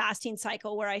through the fasting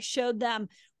cycle where I showed them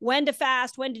when to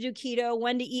fast, when to do keto,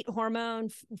 when to eat hormone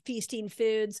feasting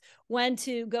foods, when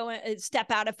to go and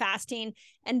step out of fasting.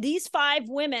 And these 5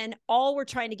 women all were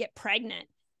trying to get pregnant.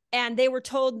 And they were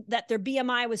told that their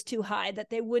BMI was too high, that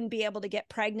they wouldn't be able to get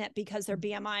pregnant because their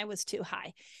BMI was too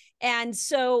high. And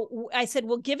so I said,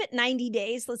 well, give it 90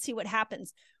 days. Let's see what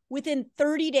happens. Within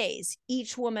 30 days,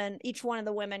 each one of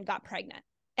the women got pregnant.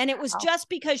 And it was just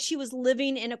because she was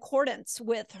living in accordance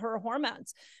with her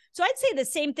hormones. So I'd say the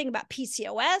same thing about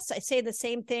PCOS. I say the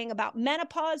same thing about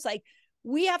menopause. Like,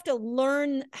 we have to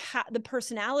learn the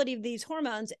personality of these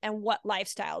hormones and what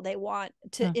lifestyle they want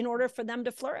in order for them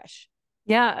to flourish.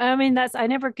 Yeah. I mean, I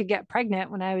never could get pregnant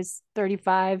when I was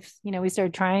 35. We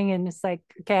started trying and it's like,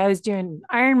 okay, I was doing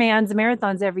Ironmans and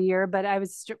marathons every year, but I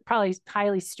was probably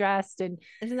highly stressed. And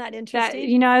isn't that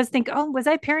interesting? I was thinking, oh, was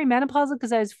I perimenopausal?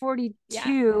 Because I was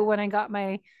 42 when I got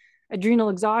my adrenal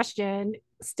exhaustion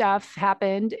stuff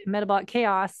happened, metabolic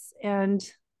chaos. And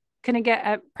couldn't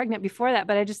get pregnant before that.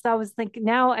 But I just thought, was thinking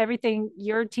now everything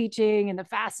you're teaching and the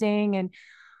fasting and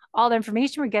all the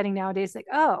information we're getting nowadays, like,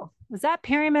 oh, was that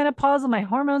perimenopausal? My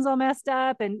hormones all messed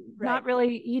up and not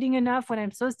really eating enough when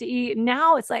I'm supposed to eat. And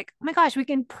now it's like, oh my gosh, we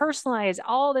can personalize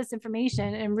all this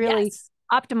information and really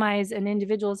optimize an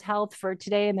individual's health for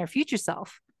today and their future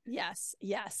self. Yes,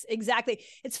 exactly.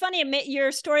 It's funny.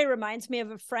 Your story reminds me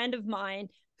of a friend of mine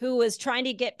who was trying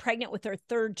to get pregnant with her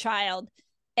third child.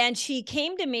 And she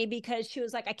came to me because she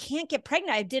was like, I can't get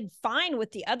pregnant. I did fine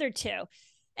with the other two.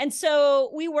 And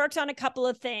so we worked on a couple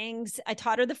of things. I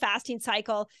taught her the fasting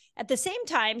cycle. At the same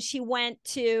time, she went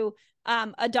to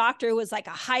a doctor who was like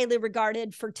a highly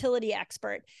regarded fertility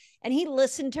expert. And he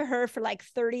listened to her for like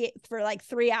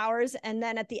 3 hours. And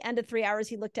then at the end of 3 hours,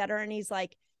 he looked at her and he's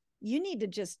like, you need to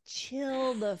just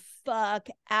chill the fuck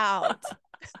out.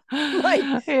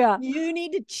 Like, you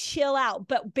need to chill out.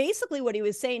 But basically what he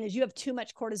was saying is you have too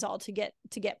much cortisol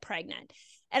to get pregnant.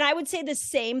 And I would say the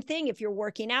same thing if you're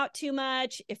working out too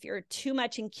much, if you're too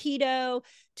much in keto,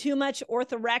 too much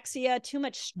orthorexia, too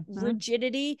much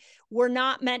rigidity. We're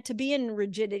not meant to be in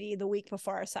rigidity the week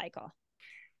before our cycle.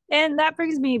 And that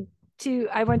brings me to,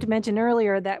 I want to mention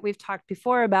earlier that we've talked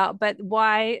before about, but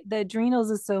why the adrenals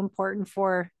is so important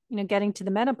for, getting to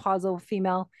the menopausal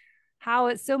female, how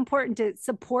it's so important to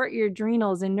support your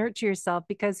adrenals and nurture yourself,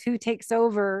 because who takes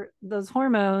over those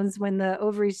hormones when the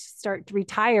ovaries start to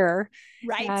retire?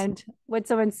 Right. And what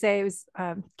someone say, it was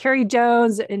Carrie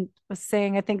Jones and was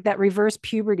saying, I think that reverse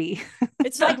puberty.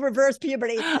 It's like reverse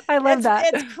puberty. I love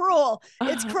that. It's cruel.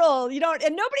 It's cruel.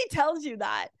 And nobody tells you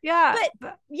that. Yeah.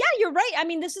 But yeah, you're right. I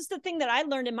mean, this is the thing that I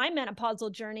learned in my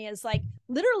menopausal journey is like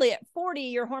literally at 40,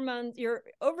 your hormones, your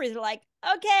ovaries are like,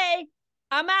 okay,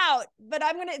 I'm out, but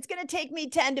it's going to take me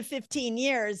 10 to 15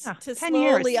 years to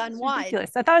slowly unwind.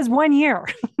 Ridiculous. I thought it was 1 year.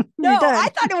 No, I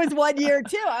thought it was 1 year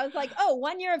too. I was like, oh,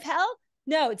 1 year of hell?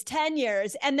 No, it's 10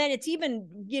 years. And then it's even,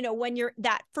 when you're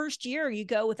that first year, you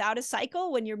go without a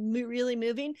cycle, when you're really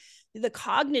moving, the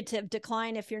cognitive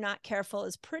decline, if you're not careful,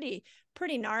 is pretty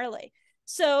gnarly.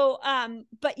 So,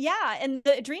 but yeah, and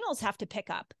the adrenals have to pick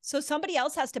up. So somebody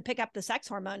else has to pick up the sex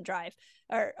hormone drive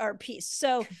or piece.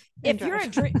 So if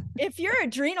your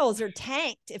adrenals are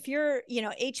tanked, if your,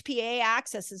 HPA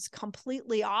axis is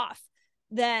completely off,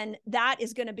 then that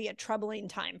is going to be a troubling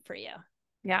time for you.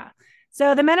 Yeah.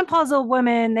 So the menopausal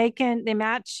women, they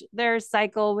match their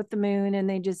cycle with the moon, and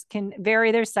they just can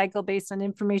vary their cycle based on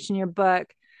information in your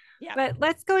book. Yeah. But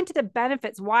let's go into the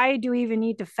benefits. Why do we even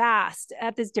need to fast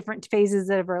at these different phases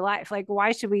of our life? Like,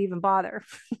 why should we even bother?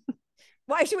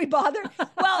 Why should we bother?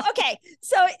 Well, okay.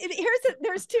 So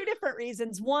there's two different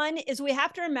reasons. One is we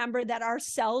have to remember that our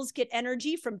cells get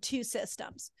energy from two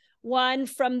systems. One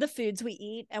from the foods we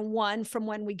eat, and one from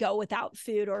when we go without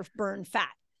food or burn fat.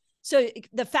 So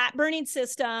the fat burning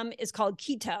system is called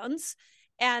ketones,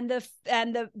 and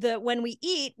the when we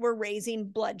eat, we're raising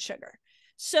blood sugar.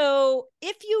 So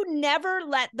if you never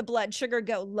let the blood sugar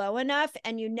go low enough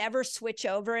and you never switch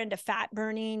over into fat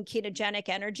burning ketogenic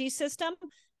energy system,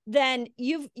 then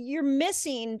you're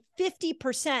missing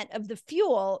 50% of the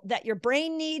fuel that your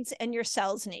brain needs and your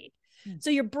cells need.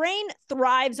 So your brain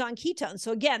thrives on ketones.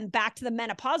 So again, back to the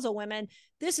menopausal women,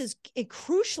 this is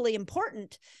crucially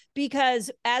important, because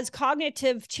as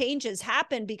cognitive changes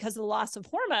happen because of the loss of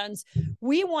hormones,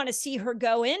 we want to see her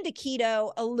go into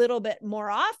keto a little bit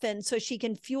more often so she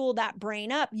can fuel that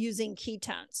brain up using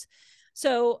ketones.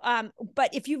 So,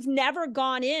 but if you've never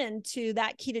gone into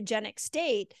that ketogenic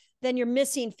state, then you're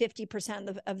missing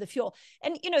 50% of the fuel.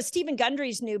 And, Stephen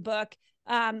Gundry's new book,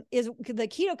 is the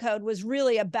keto code, was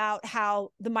really about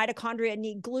how the mitochondria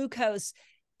need glucose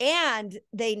and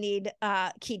they need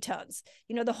ketones.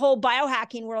 The whole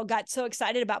biohacking world got so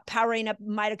excited about powering up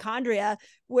mitochondria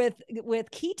with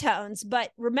ketones,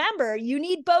 but remember, you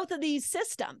need both of these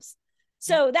systems.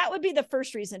 So that would be the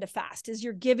first reason to fast, is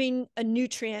you're giving a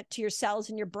nutrient to your cells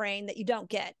in your brain that you don't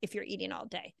get if you're eating all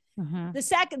day. Mm-hmm.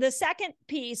 The second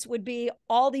piece would be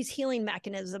all these healing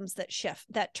mechanisms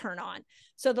that turn on.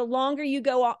 So the longer you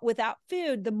go without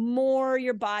food, the more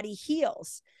your body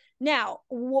heals. Now,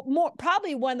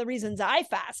 probably one of the reasons I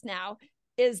fast now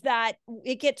is that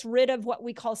it gets rid of what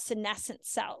we call senescent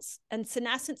cells. And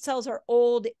senescent cells are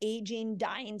old, aging,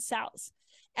 dying cells.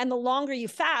 And the longer you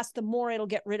fast, the more it'll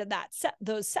get rid of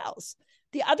those cells.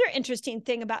 The other interesting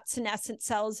thing about senescent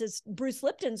cells is Bruce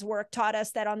Lipton's work taught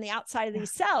us that on the outside of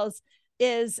these cells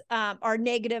is our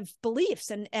negative beliefs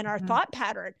and our thought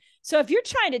pattern. So if you're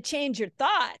trying to change your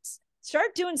thoughts,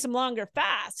 start doing some longer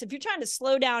fasts. If you're trying to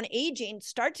slow down aging,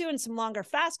 start doing some longer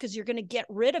fasts, because you're going to get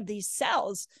rid of these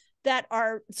cells that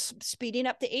are speeding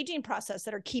up the aging process,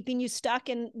 that are keeping you stuck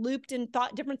and looped in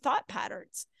different thought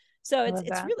patterns. So I love it's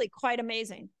that. really quite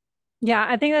amazing. Yeah,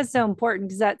 I think that's so important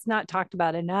because that's not talked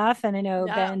about enough. And I know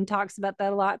No. Ben talks about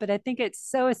that a lot, but I think it's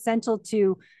so essential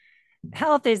to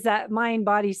health is that mind,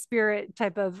 body, spirit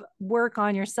type of work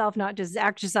on yourself, not just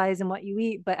exercise and what you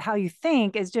eat, but how you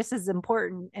think is just as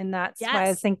important. And that's why I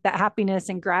Yes. think that happiness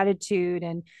and gratitude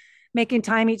and making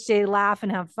time each day to laugh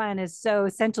and have fun is so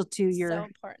essential to So your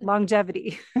important.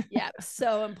 longevity. Yeah,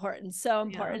 so important, so Yeah.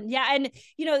 important. Yeah, and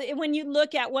you know, when you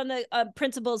look at one of the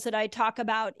principles that I talk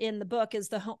about in the book is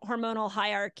the hormonal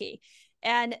hierarchy,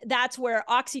 and that's where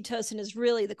oxytocin is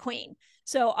really the queen.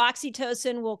 So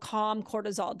oxytocin will calm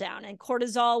cortisol down, and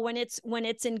cortisol, when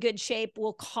it's in good shape,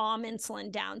 will calm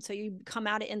insulin down. So you come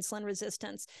out of insulin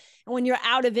resistance, and when you're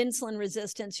out of insulin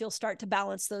resistance, you'll start to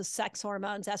balance those sex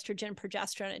hormones, estrogen,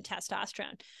 progesterone, and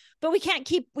testosterone. But we can't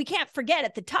forget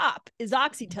at the top is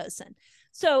oxytocin.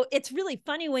 So it's really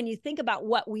funny when you think about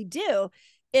what we do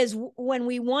is when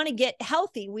we want to get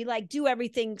healthy, we like do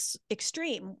everything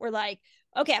extreme. We're like,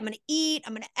 okay, I'm going to eat,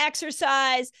 I'm going to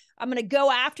exercise, I'm going to go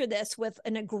after this with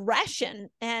an aggression.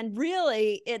 And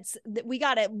really, it's we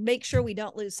got to make sure we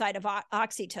don't lose sight of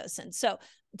oxytocin. So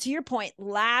to your point,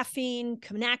 laughing,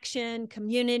 connection,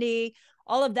 community,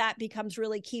 all of that becomes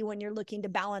really key when you're looking to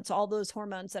balance all those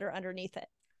hormones that are underneath it.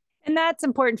 And that's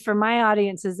important for my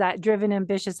audience is that driven,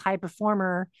 ambitious, high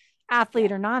performer,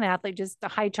 athlete Yeah. or non-athlete, just the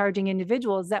high charging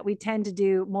individuals that we tend to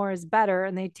do more is better.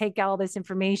 And they take all this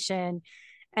information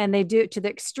and they do it to the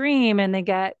extreme and they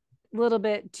get a little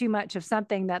bit too much of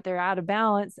something that they're out of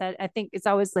balance. That I think it's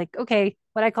always like, okay,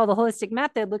 what I call the holistic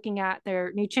method, looking at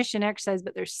their nutrition, exercise,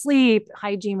 but their sleep,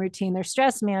 hygiene routine, their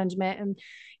stress management. And,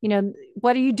 you know,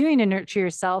 what are you doing to nurture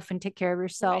yourself and take care of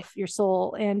yourself, Right. your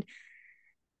soul? And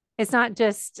it's not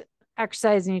just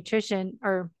exercise and nutrition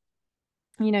or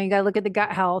you got to look at the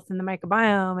gut health and the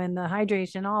microbiome and the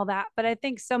hydration, all that. But I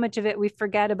think so much of it we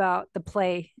forget about the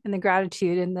play and the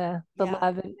gratitude and the Yeah.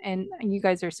 love, and you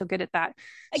guys are so good at that.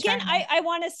 Again, Sharing that. I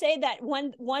want to say that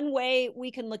one way we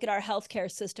can look at our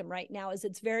healthcare system right now is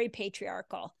it's very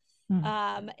patriarchal.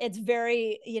 Mm. It's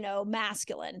very,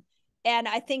 masculine. And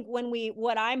I think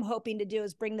what I'm hoping to do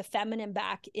is bring the feminine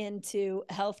back into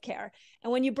healthcare.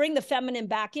 And when you bring the feminine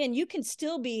back in, you can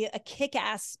still be a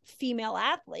kick-ass female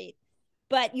athlete,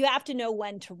 but you have to know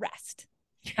when to rest.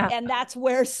 Yeah. And that's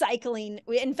where cycling,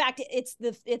 in fact, it's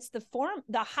the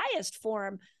highest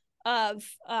form of,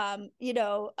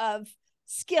 of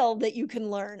skill that you can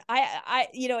learn.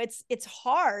 It's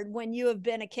hard when you have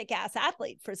been a kick-ass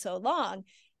athlete for so long.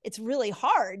 It's really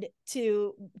hard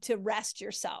to rest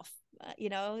yourself.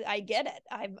 I get it.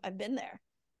 I've been there.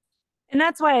 And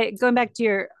that's why going back to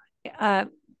your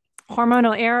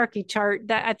hormonal hierarchy chart,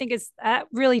 that I think that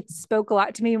really spoke a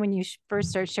lot to me when you first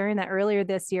started sharing that earlier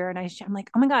this year. And I'm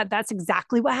like, oh my God, that's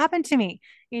exactly what happened to me.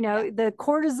 Yeah. The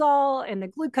cortisol and the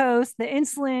glucose, the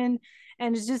insulin,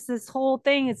 and it's just this whole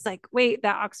thing. It's like, wait,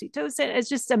 that oxytocin, it's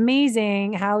just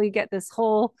amazing how you get this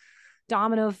whole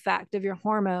domino effect of your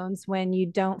hormones when you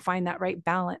don't find that right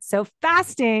balance. So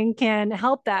fasting can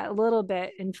help that a little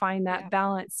bit and find that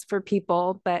balance for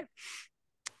people. But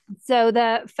so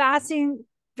the fasting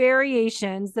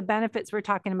variations, the benefits we're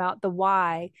talking about, the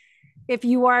why. If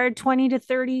you are a 20 to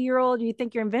 30-year-old, you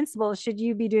think you're invincible. Should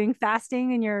you be doing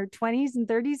fasting in your 20s and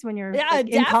 30s when you're like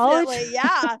in college?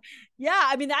 Yeah. Yeah.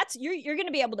 I mean, you're going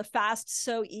to be able to fast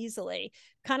so easily,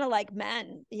 kind of like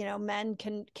men. Men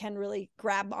can really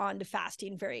grab on to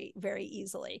fasting very, very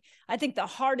easily. I think the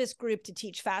hardest group to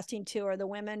teach fasting to are the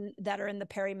women that are in the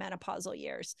perimenopausal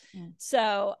years. Mm.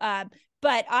 So,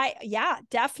 but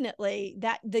definitely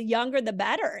that the younger, the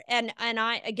better. And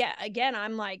I, again,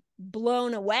 I'm like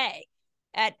blown away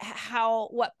at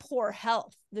what poor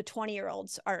health the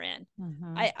 20-year-olds are in.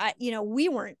 Mm-hmm. We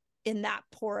weren't in that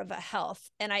poor of a health.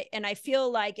 And I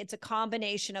feel like it's a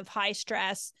combination of high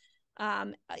stress,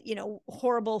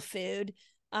 horrible food,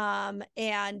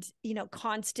 and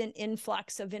constant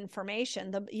influx of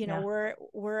information.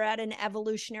 We're at an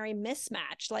evolutionary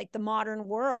mismatch. Like the modern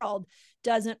world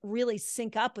doesn't really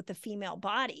sync up with the female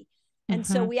body. And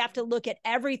so we have to look at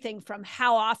everything from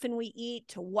how often we eat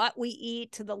to what we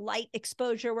eat to the light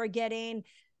exposure we're getting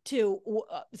to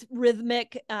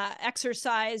rhythmic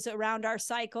exercise around our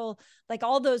cycle. Like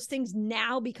all those things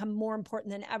now become more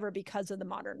important than ever because of the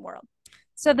modern world.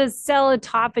 So the cell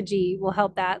autophagy will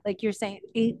help that. Like you're saying,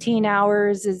 18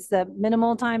 hours is the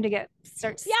minimal time to kick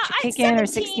in, or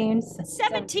 16?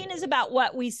 17 is about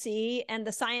what we see. And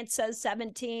the science says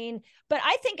 17. But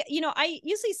I think, I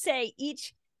usually say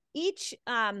each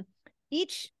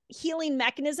healing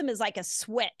mechanism is like a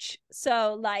switch.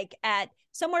 So like at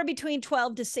somewhere between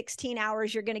 12 to 16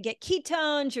 hours, you're going to get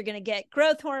ketones, you're going to get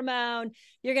growth hormone,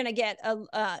 you're going to get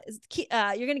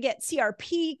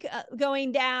CRP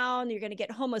going down, you're going to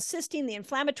get homocysteine, the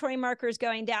inflammatory markers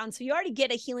going down. So you already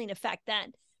get a healing effect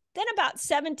then. Then about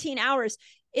 17 hours,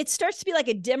 it starts to be like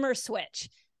a dimmer switch.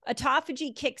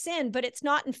 Autophagy kicks in, but it's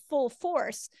not in full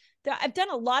force. I've done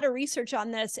a lot of research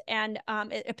on this, and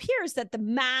it appears that the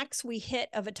max we hit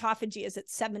of autophagy is at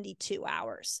 72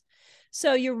 hours.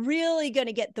 So you're really going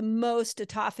to get the most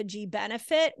autophagy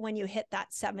benefit when you hit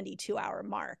that 72-hour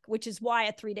mark, which is why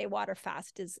a 3-day water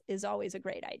fast is always a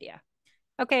great idea.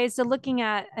 Okay, so looking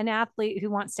at an athlete who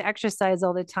wants to exercise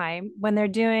all the time, when they're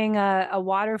doing a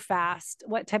water fast,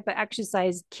 what type of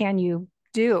exercise can you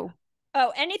do?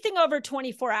 Oh, anything over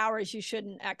 24 hours, you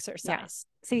shouldn't exercise.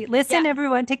 Yeah. See, listen,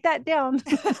 everyone, take that down.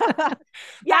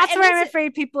 That's where I'm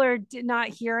afraid people are not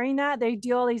hearing that. They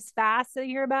do all these fasts that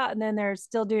you hear about, and then they're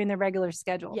still doing their regular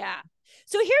schedule. Yeah.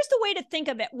 So here's the way to think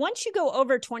of it. Once you go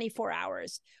over 24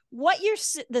 hours,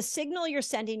 the signal you're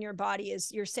sending your body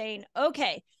is you're saying,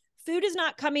 okay, food is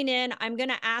not coming in. I'm going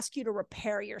to ask you to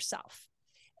repair yourself.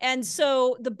 And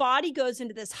so the body goes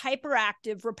into this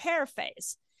hyperactive repair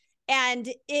phase. And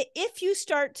if you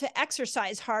start to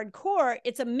exercise hardcore,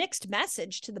 it's a mixed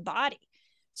message to the body.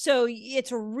 So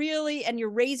it's and you're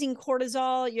raising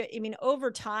cortisol.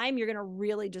 Over time, you're going to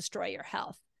really destroy your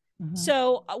health. Mm-hmm.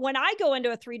 So when I go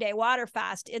into a 3-day water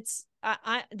fast,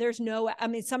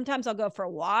 sometimes I'll go for a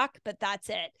walk, but that's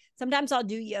it. Sometimes I'll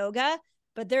do yoga,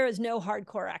 but there is no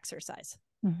hardcore exercise.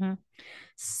 Mm-hmm.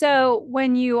 So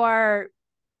when you are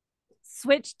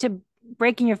switched to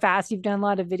breaking your fast, you've done a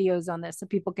lot of videos on this, so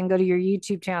people can go to your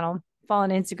YouTube channel, follow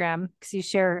on Instagram, because you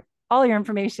share all your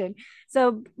information.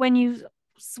 So when you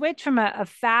switch from a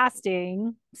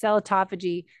fasting cell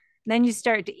autophagy, then you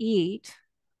start to eat,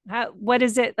 what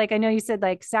is it like? I know you said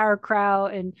like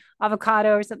sauerkraut and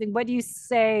avocado or something. What do you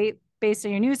say based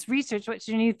on your new research? What's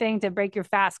your new thing to break your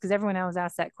fast? Because everyone else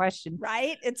asked that question,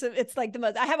 right? It's like the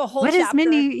most. I have a whole. What chapter. does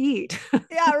Mindy eat?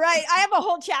 Yeah, right. I have a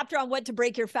whole chapter on what to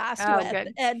break your fast with,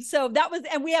 good. And so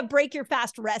and we have break your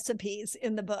fast recipes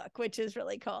in the book, which is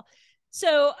really cool.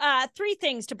 So 3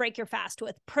 things to break your fast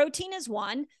with. Protein is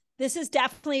one. This is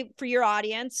definitely for your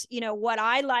audience. What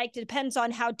I like, it depends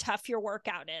on how tough your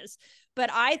workout is. But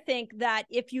I think that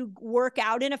if you work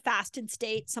out in a fasted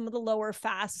state, some of the lower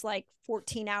fasts, like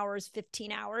 14 hours,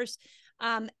 15 hours,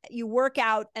 you work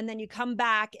out and then you come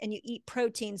back and you eat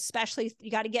protein, especially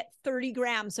you got to get 30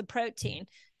 grams of protein.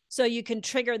 So you can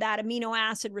trigger that amino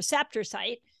acid receptor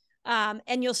site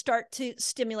and you'll start to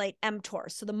stimulate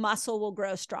mTOR. So the muscle will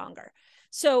grow stronger.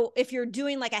 So if you're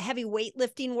doing like a heavy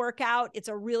weightlifting workout, it's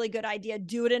a really good idea.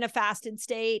 Do it in a fasted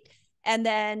state. And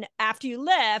then after you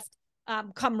lift,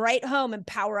 come right home and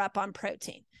power up on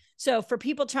protein. So for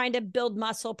people trying to build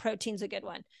muscle, protein's a good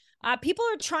one. People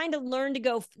are trying to learn to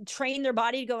go train their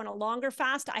body to go in a longer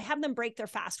fast. I have them break their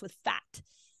fast with fat.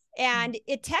 And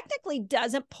it technically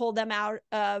doesn't pull them out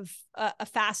of a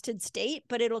fasted state,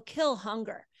 but it'll kill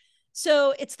hunger.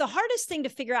 So it's the hardest thing to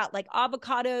figure out. Like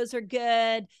avocados are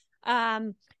good.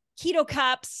 Keto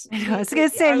cups. I was going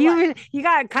to say, you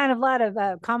got kind of a lot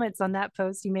of comments on that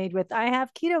post you made with, I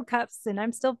have keto cups and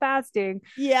I'm still fasting.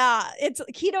 Yeah.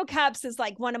 Keto cups is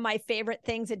like one of my favorite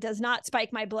things. It does not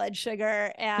spike my blood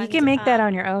sugar. And you can make that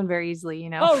on your own very easily,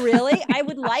 Oh, really? I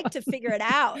would like to figure it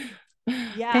out.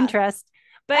 Yeah. Pinterest.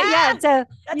 But yeah, that's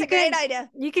a great idea.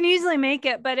 You can easily make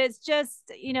it, but it's just,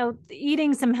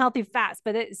 eating some healthy fats.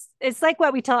 But it's like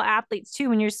what we tell athletes too,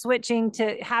 when you're switching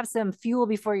to have some fuel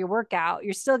before your workout,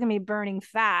 you're still going to be burning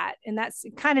fat. And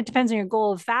it kind of depends on your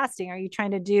goal of fasting. Are you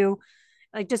trying to do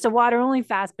like just a water only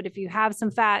fast? But if you have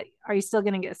some fat, are you still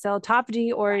going to get cell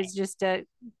autophagy, or is just to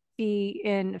be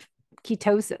in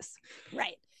ketosis?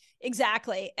 Right.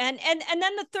 Exactly. And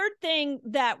then the third thing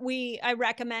that I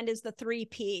recommend is the 3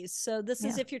 Ps. So this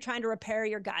is if you're trying to repair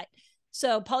your gut.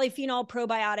 So polyphenol,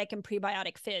 probiotic, and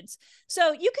prebiotic foods.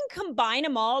 So you can combine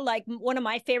them all. Like one of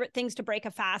my favorite things to break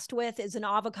a fast with is an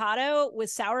avocado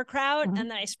with sauerkraut. Mm-hmm. And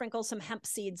then I sprinkle some hemp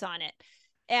seeds on it.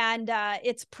 And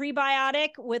it's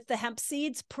prebiotic with the hemp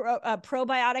seeds,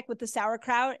 probiotic with the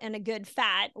sauerkraut, and a good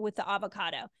fat with the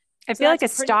avocado. I feel like a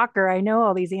stalker. I know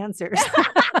all these answers.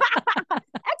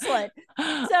 Excellent.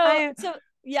 So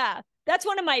yeah, that's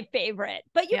one of my favorite,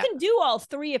 but you can do all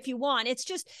 3 if you want. It's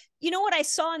just, what I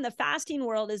saw in the fasting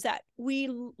world is that we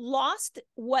lost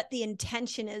what the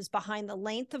intention is behind the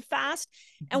length of fast.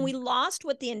 Mm-hmm. And we lost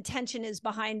what the intention is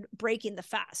behind breaking the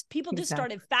fast. People just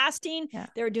started fasting. Yeah.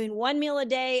 They were doing 1 meal a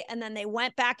day, and then they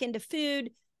went back into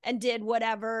food. and did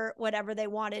whatever they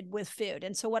wanted with food.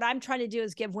 And so what I'm trying to do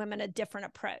is give women a different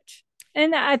approach.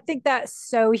 And I think that's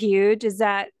so huge, is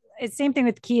that it's same thing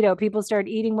with keto. People start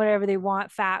eating whatever they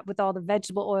want, fat, with all the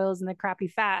vegetable oils and the crappy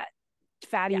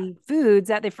fatty foods,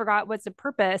 that they forgot what's the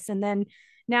purpose. And then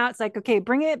now it's like, okay,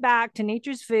 bring it back to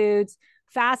nature's foods.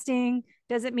 Fasting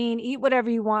doesn't mean eat whatever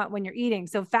you want when you're eating.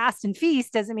 So fast and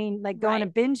feast doesn't mean like go on a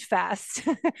binge fast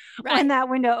when that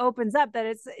window opens up, that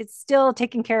it's still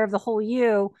taking care of the whole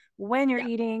you when you're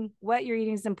eating. What you're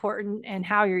eating is important, and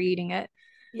how you're eating it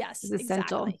is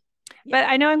essential. Exactly. But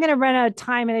I know I'm going to run out of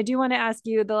time, and I do want to ask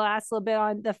you the last little bit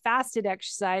on the fasted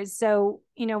exercise. So,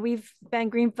 we've been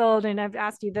Greenfield, and I've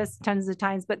asked you this tons of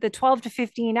times, but the 12 to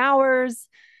 15 hours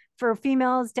for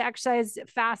females to exercise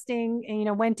fasting,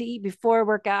 and, when to eat before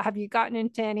workout. Have you gotten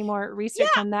into any more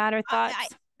research on that or thoughts?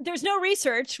 There's no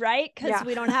research, right? Because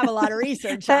we don't have a lot of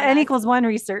research. The N equals one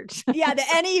research. The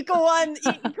N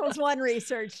equals one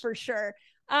research for sure.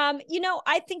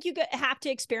 I think you have to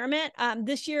experiment.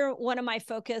 This year, one of my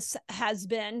focus has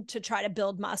been to try to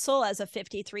build muscle as a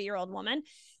 53-year-old woman.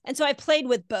 And so I played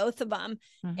with both of them.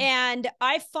 Mm-hmm. And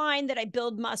I find that I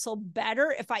build muscle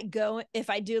better if I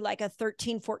do like a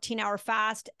 13, 14-hour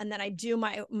fast, and then I do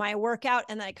my workout,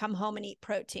 and then I come home and eat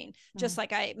protein, just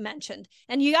like I mentioned.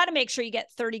 And you got to make sure you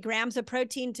get 30 grams of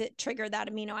protein to trigger that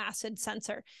amino acid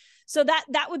sensor. So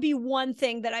that would be one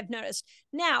thing that I've noticed.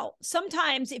 Now,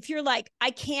 sometimes if you're like, I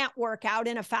can't work out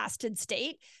in a fasted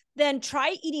state, then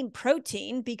try eating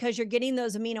protein, because you're getting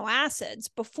those amino acids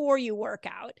before you work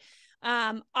out.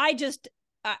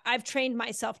 I've trained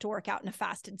myself to work out in a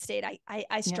fasted state.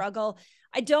 I struggle.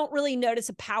 I don't really notice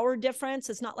a power difference.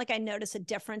 It's not like I notice a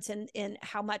difference in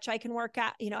how much I can work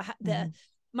out,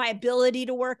 my ability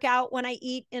to work out when I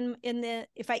eat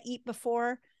if I eat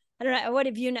before. I don't know. What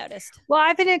have you noticed? Well,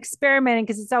 I've been experimenting,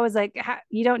 because it's always like,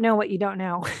 you don't know what you don't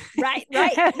know. Right.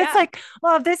 It's like,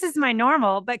 well, if this is my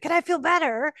normal, but could I feel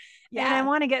better? Yeah. And I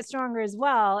want to get stronger as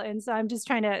well. And so I'm just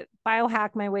trying to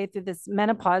biohack my way through this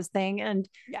menopause thing, and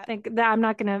think that I'm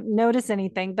not going to notice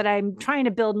anything, but I'm trying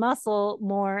to build muscle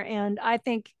more. And I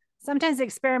think sometimes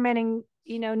experimenting,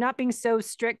 not being so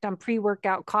strict on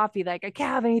pre-workout coffee, like I can't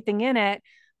have anything in it,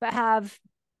 but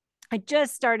I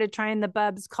just started trying the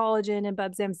Bubs collagen and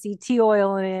Bubs MCT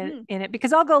oil in it,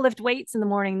 because I'll go lift weights in the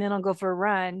morning, then I'll go for a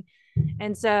run.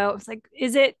 And so it's like,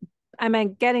 am I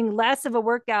getting less of a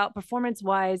workout performance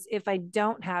wise if I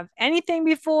don't have anything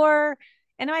before?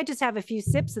 And I just have a few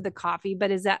sips of the coffee,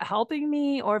 but is that helping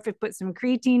me? Or if I put some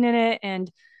creatine in it, and,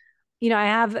 I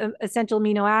have essential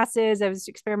amino acids, I was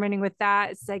experimenting with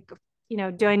that. It's like,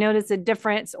 do I notice a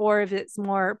difference, or if it's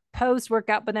more post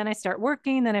workout, but then I start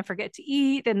working, then I forget to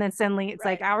eat, and then suddenly it's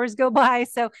like hours go by.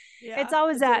 So it's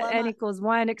always that N equals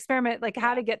one experiment, like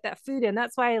how to get that food in.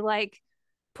 That's why I like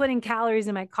putting calories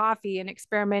in my coffee and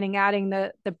experimenting, adding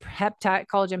the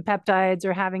collagen peptides,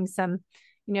 or having some,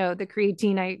 the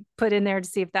creatine I put in there to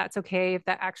see if that's okay, if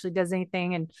that actually does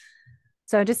anything. And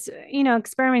so just,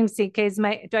 experimenting to see, okay,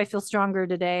 do I feel stronger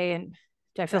today? And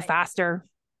do I feel faster?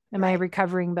 Am I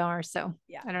recovering more? So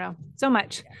I don't know. So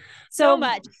much. So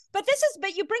much. But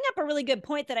you bring up a really good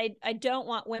point that I don't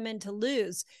want women to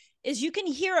lose, is you can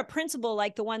hear a principle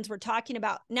like the ones we're talking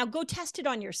about. Now go test it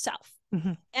on yourself.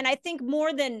 Mm-hmm. And I think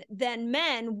more than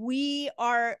men, we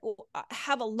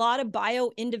have a lot of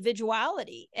bio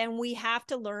individuality, and we have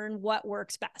to learn what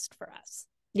works best for us.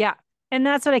 Yeah. And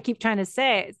that's what I keep trying to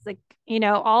say. It's like,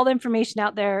 all the information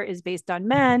out there is based on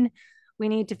men. We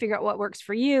need to figure out what works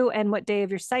for you and what day of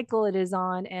your cycle it is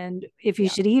on, and if you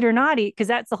should eat or not eat, because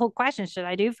that's the whole question. Should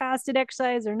I do fasted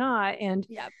exercise or not? And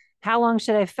how long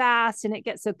should I fast? And it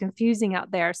gets so confusing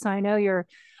out there. So I know your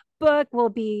book will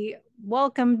be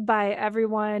welcomed by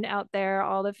everyone out there.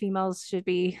 All the females should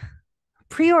be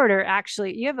pre-order.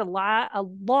 Actually, you have a lot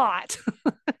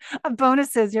of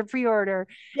bonuses, your pre-order.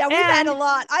 Yeah, we've had a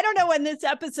lot. I don't know when this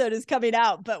episode is coming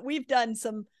out, but we've done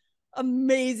some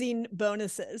amazing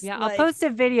bonuses. Yeah, I'll post a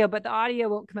video, but the audio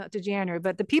won't come out to January.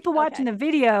 But the people watching the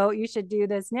video, you should do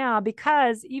this now,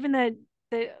 because even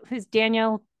who's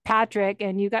Daniel Patrick,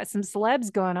 and you got some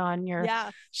celebs going on your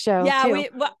show. Yeah,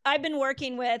 I've been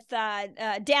working with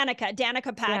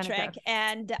Danica Patrick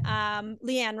and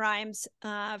Leanne Rhymes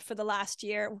for the last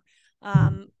year,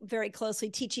 very closely,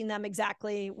 teaching them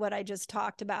exactly what I just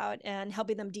talked about and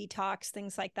helping them detox,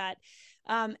 things like that.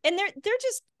 And they're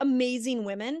just amazing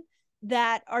women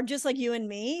that are just like you and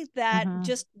me, that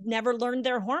just never learned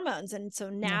their hormones. And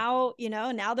so now,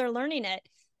 now they're learning it.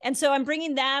 And so I'm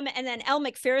bringing them, and then Elle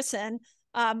McPherson,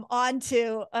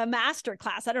 onto a master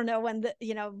class. I don't know when the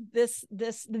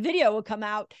video will come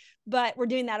out, but we're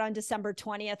doing that on December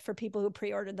 20th for people who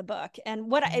pre-ordered the book. And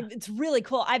it's really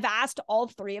cool. I've asked all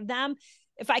three of them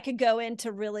if I could go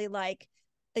into really like,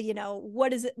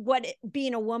 what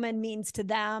being a woman means to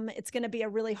them. It's going to be a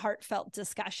really heartfelt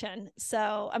discussion.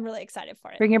 So I'm really excited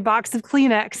for it. Bring your box of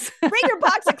Kleenex. Bring your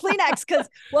box of Kleenex.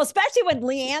 Especially when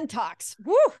Leanne talks,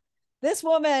 woo, this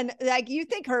woman, like, you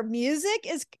think her music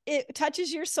it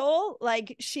touches your soul.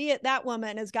 Like that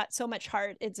woman has got so much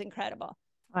heart. It's incredible.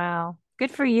 Wow.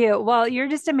 Good for you. Well, you're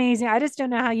just amazing. I just don't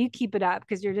know how you keep it up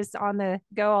because you're just on the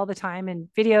go all the time, and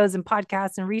videos and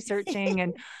podcasts and researching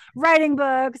and writing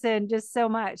books and just so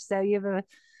much. So you have an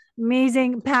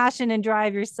amazing passion and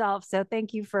drive yourself. So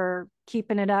thank you for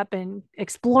keeping it up and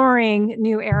exploring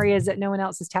new areas that no one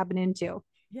else is tapping into.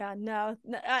 Yeah, no,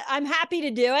 I'm happy to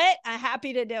do it. I'm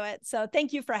happy to do it. So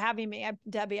thank you for having me,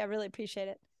 Debbie. I really appreciate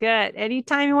it. Good.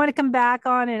 Anytime you want to come back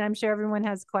on, and I'm sure everyone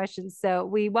has questions. So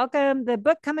we welcome the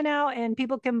book coming out, and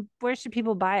where should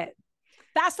people buy it?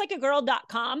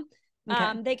 fastlikeagirl.com.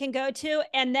 Okay. They can go to.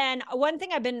 And then one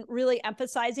thing I've been really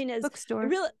emphasizing is bookstore.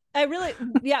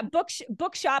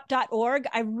 Bookshop.org.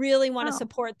 I really want to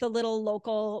support the little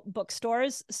local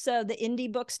bookstores. So the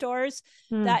indie bookstores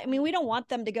we don't want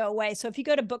them to go away. So if you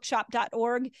go to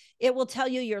bookshop.org, it will tell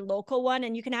you your local one,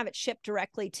 and you can have it shipped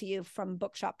directly to you from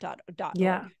bookshop.org.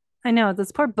 Yeah. I know,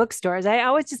 those poor bookstores. I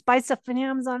always just buy stuff on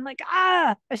Amazon. I'm like,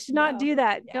 I should not do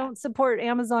that. Yeah. Don't support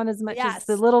Amazon as much as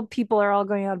the little people are all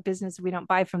going out of business if we don't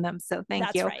buy from them. So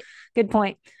thank you. Right. Good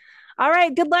point. All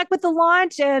right. Good luck with the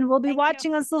launch, and we'll be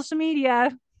watching on social media.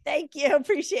 Thank you.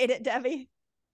 Appreciate it, Debbie.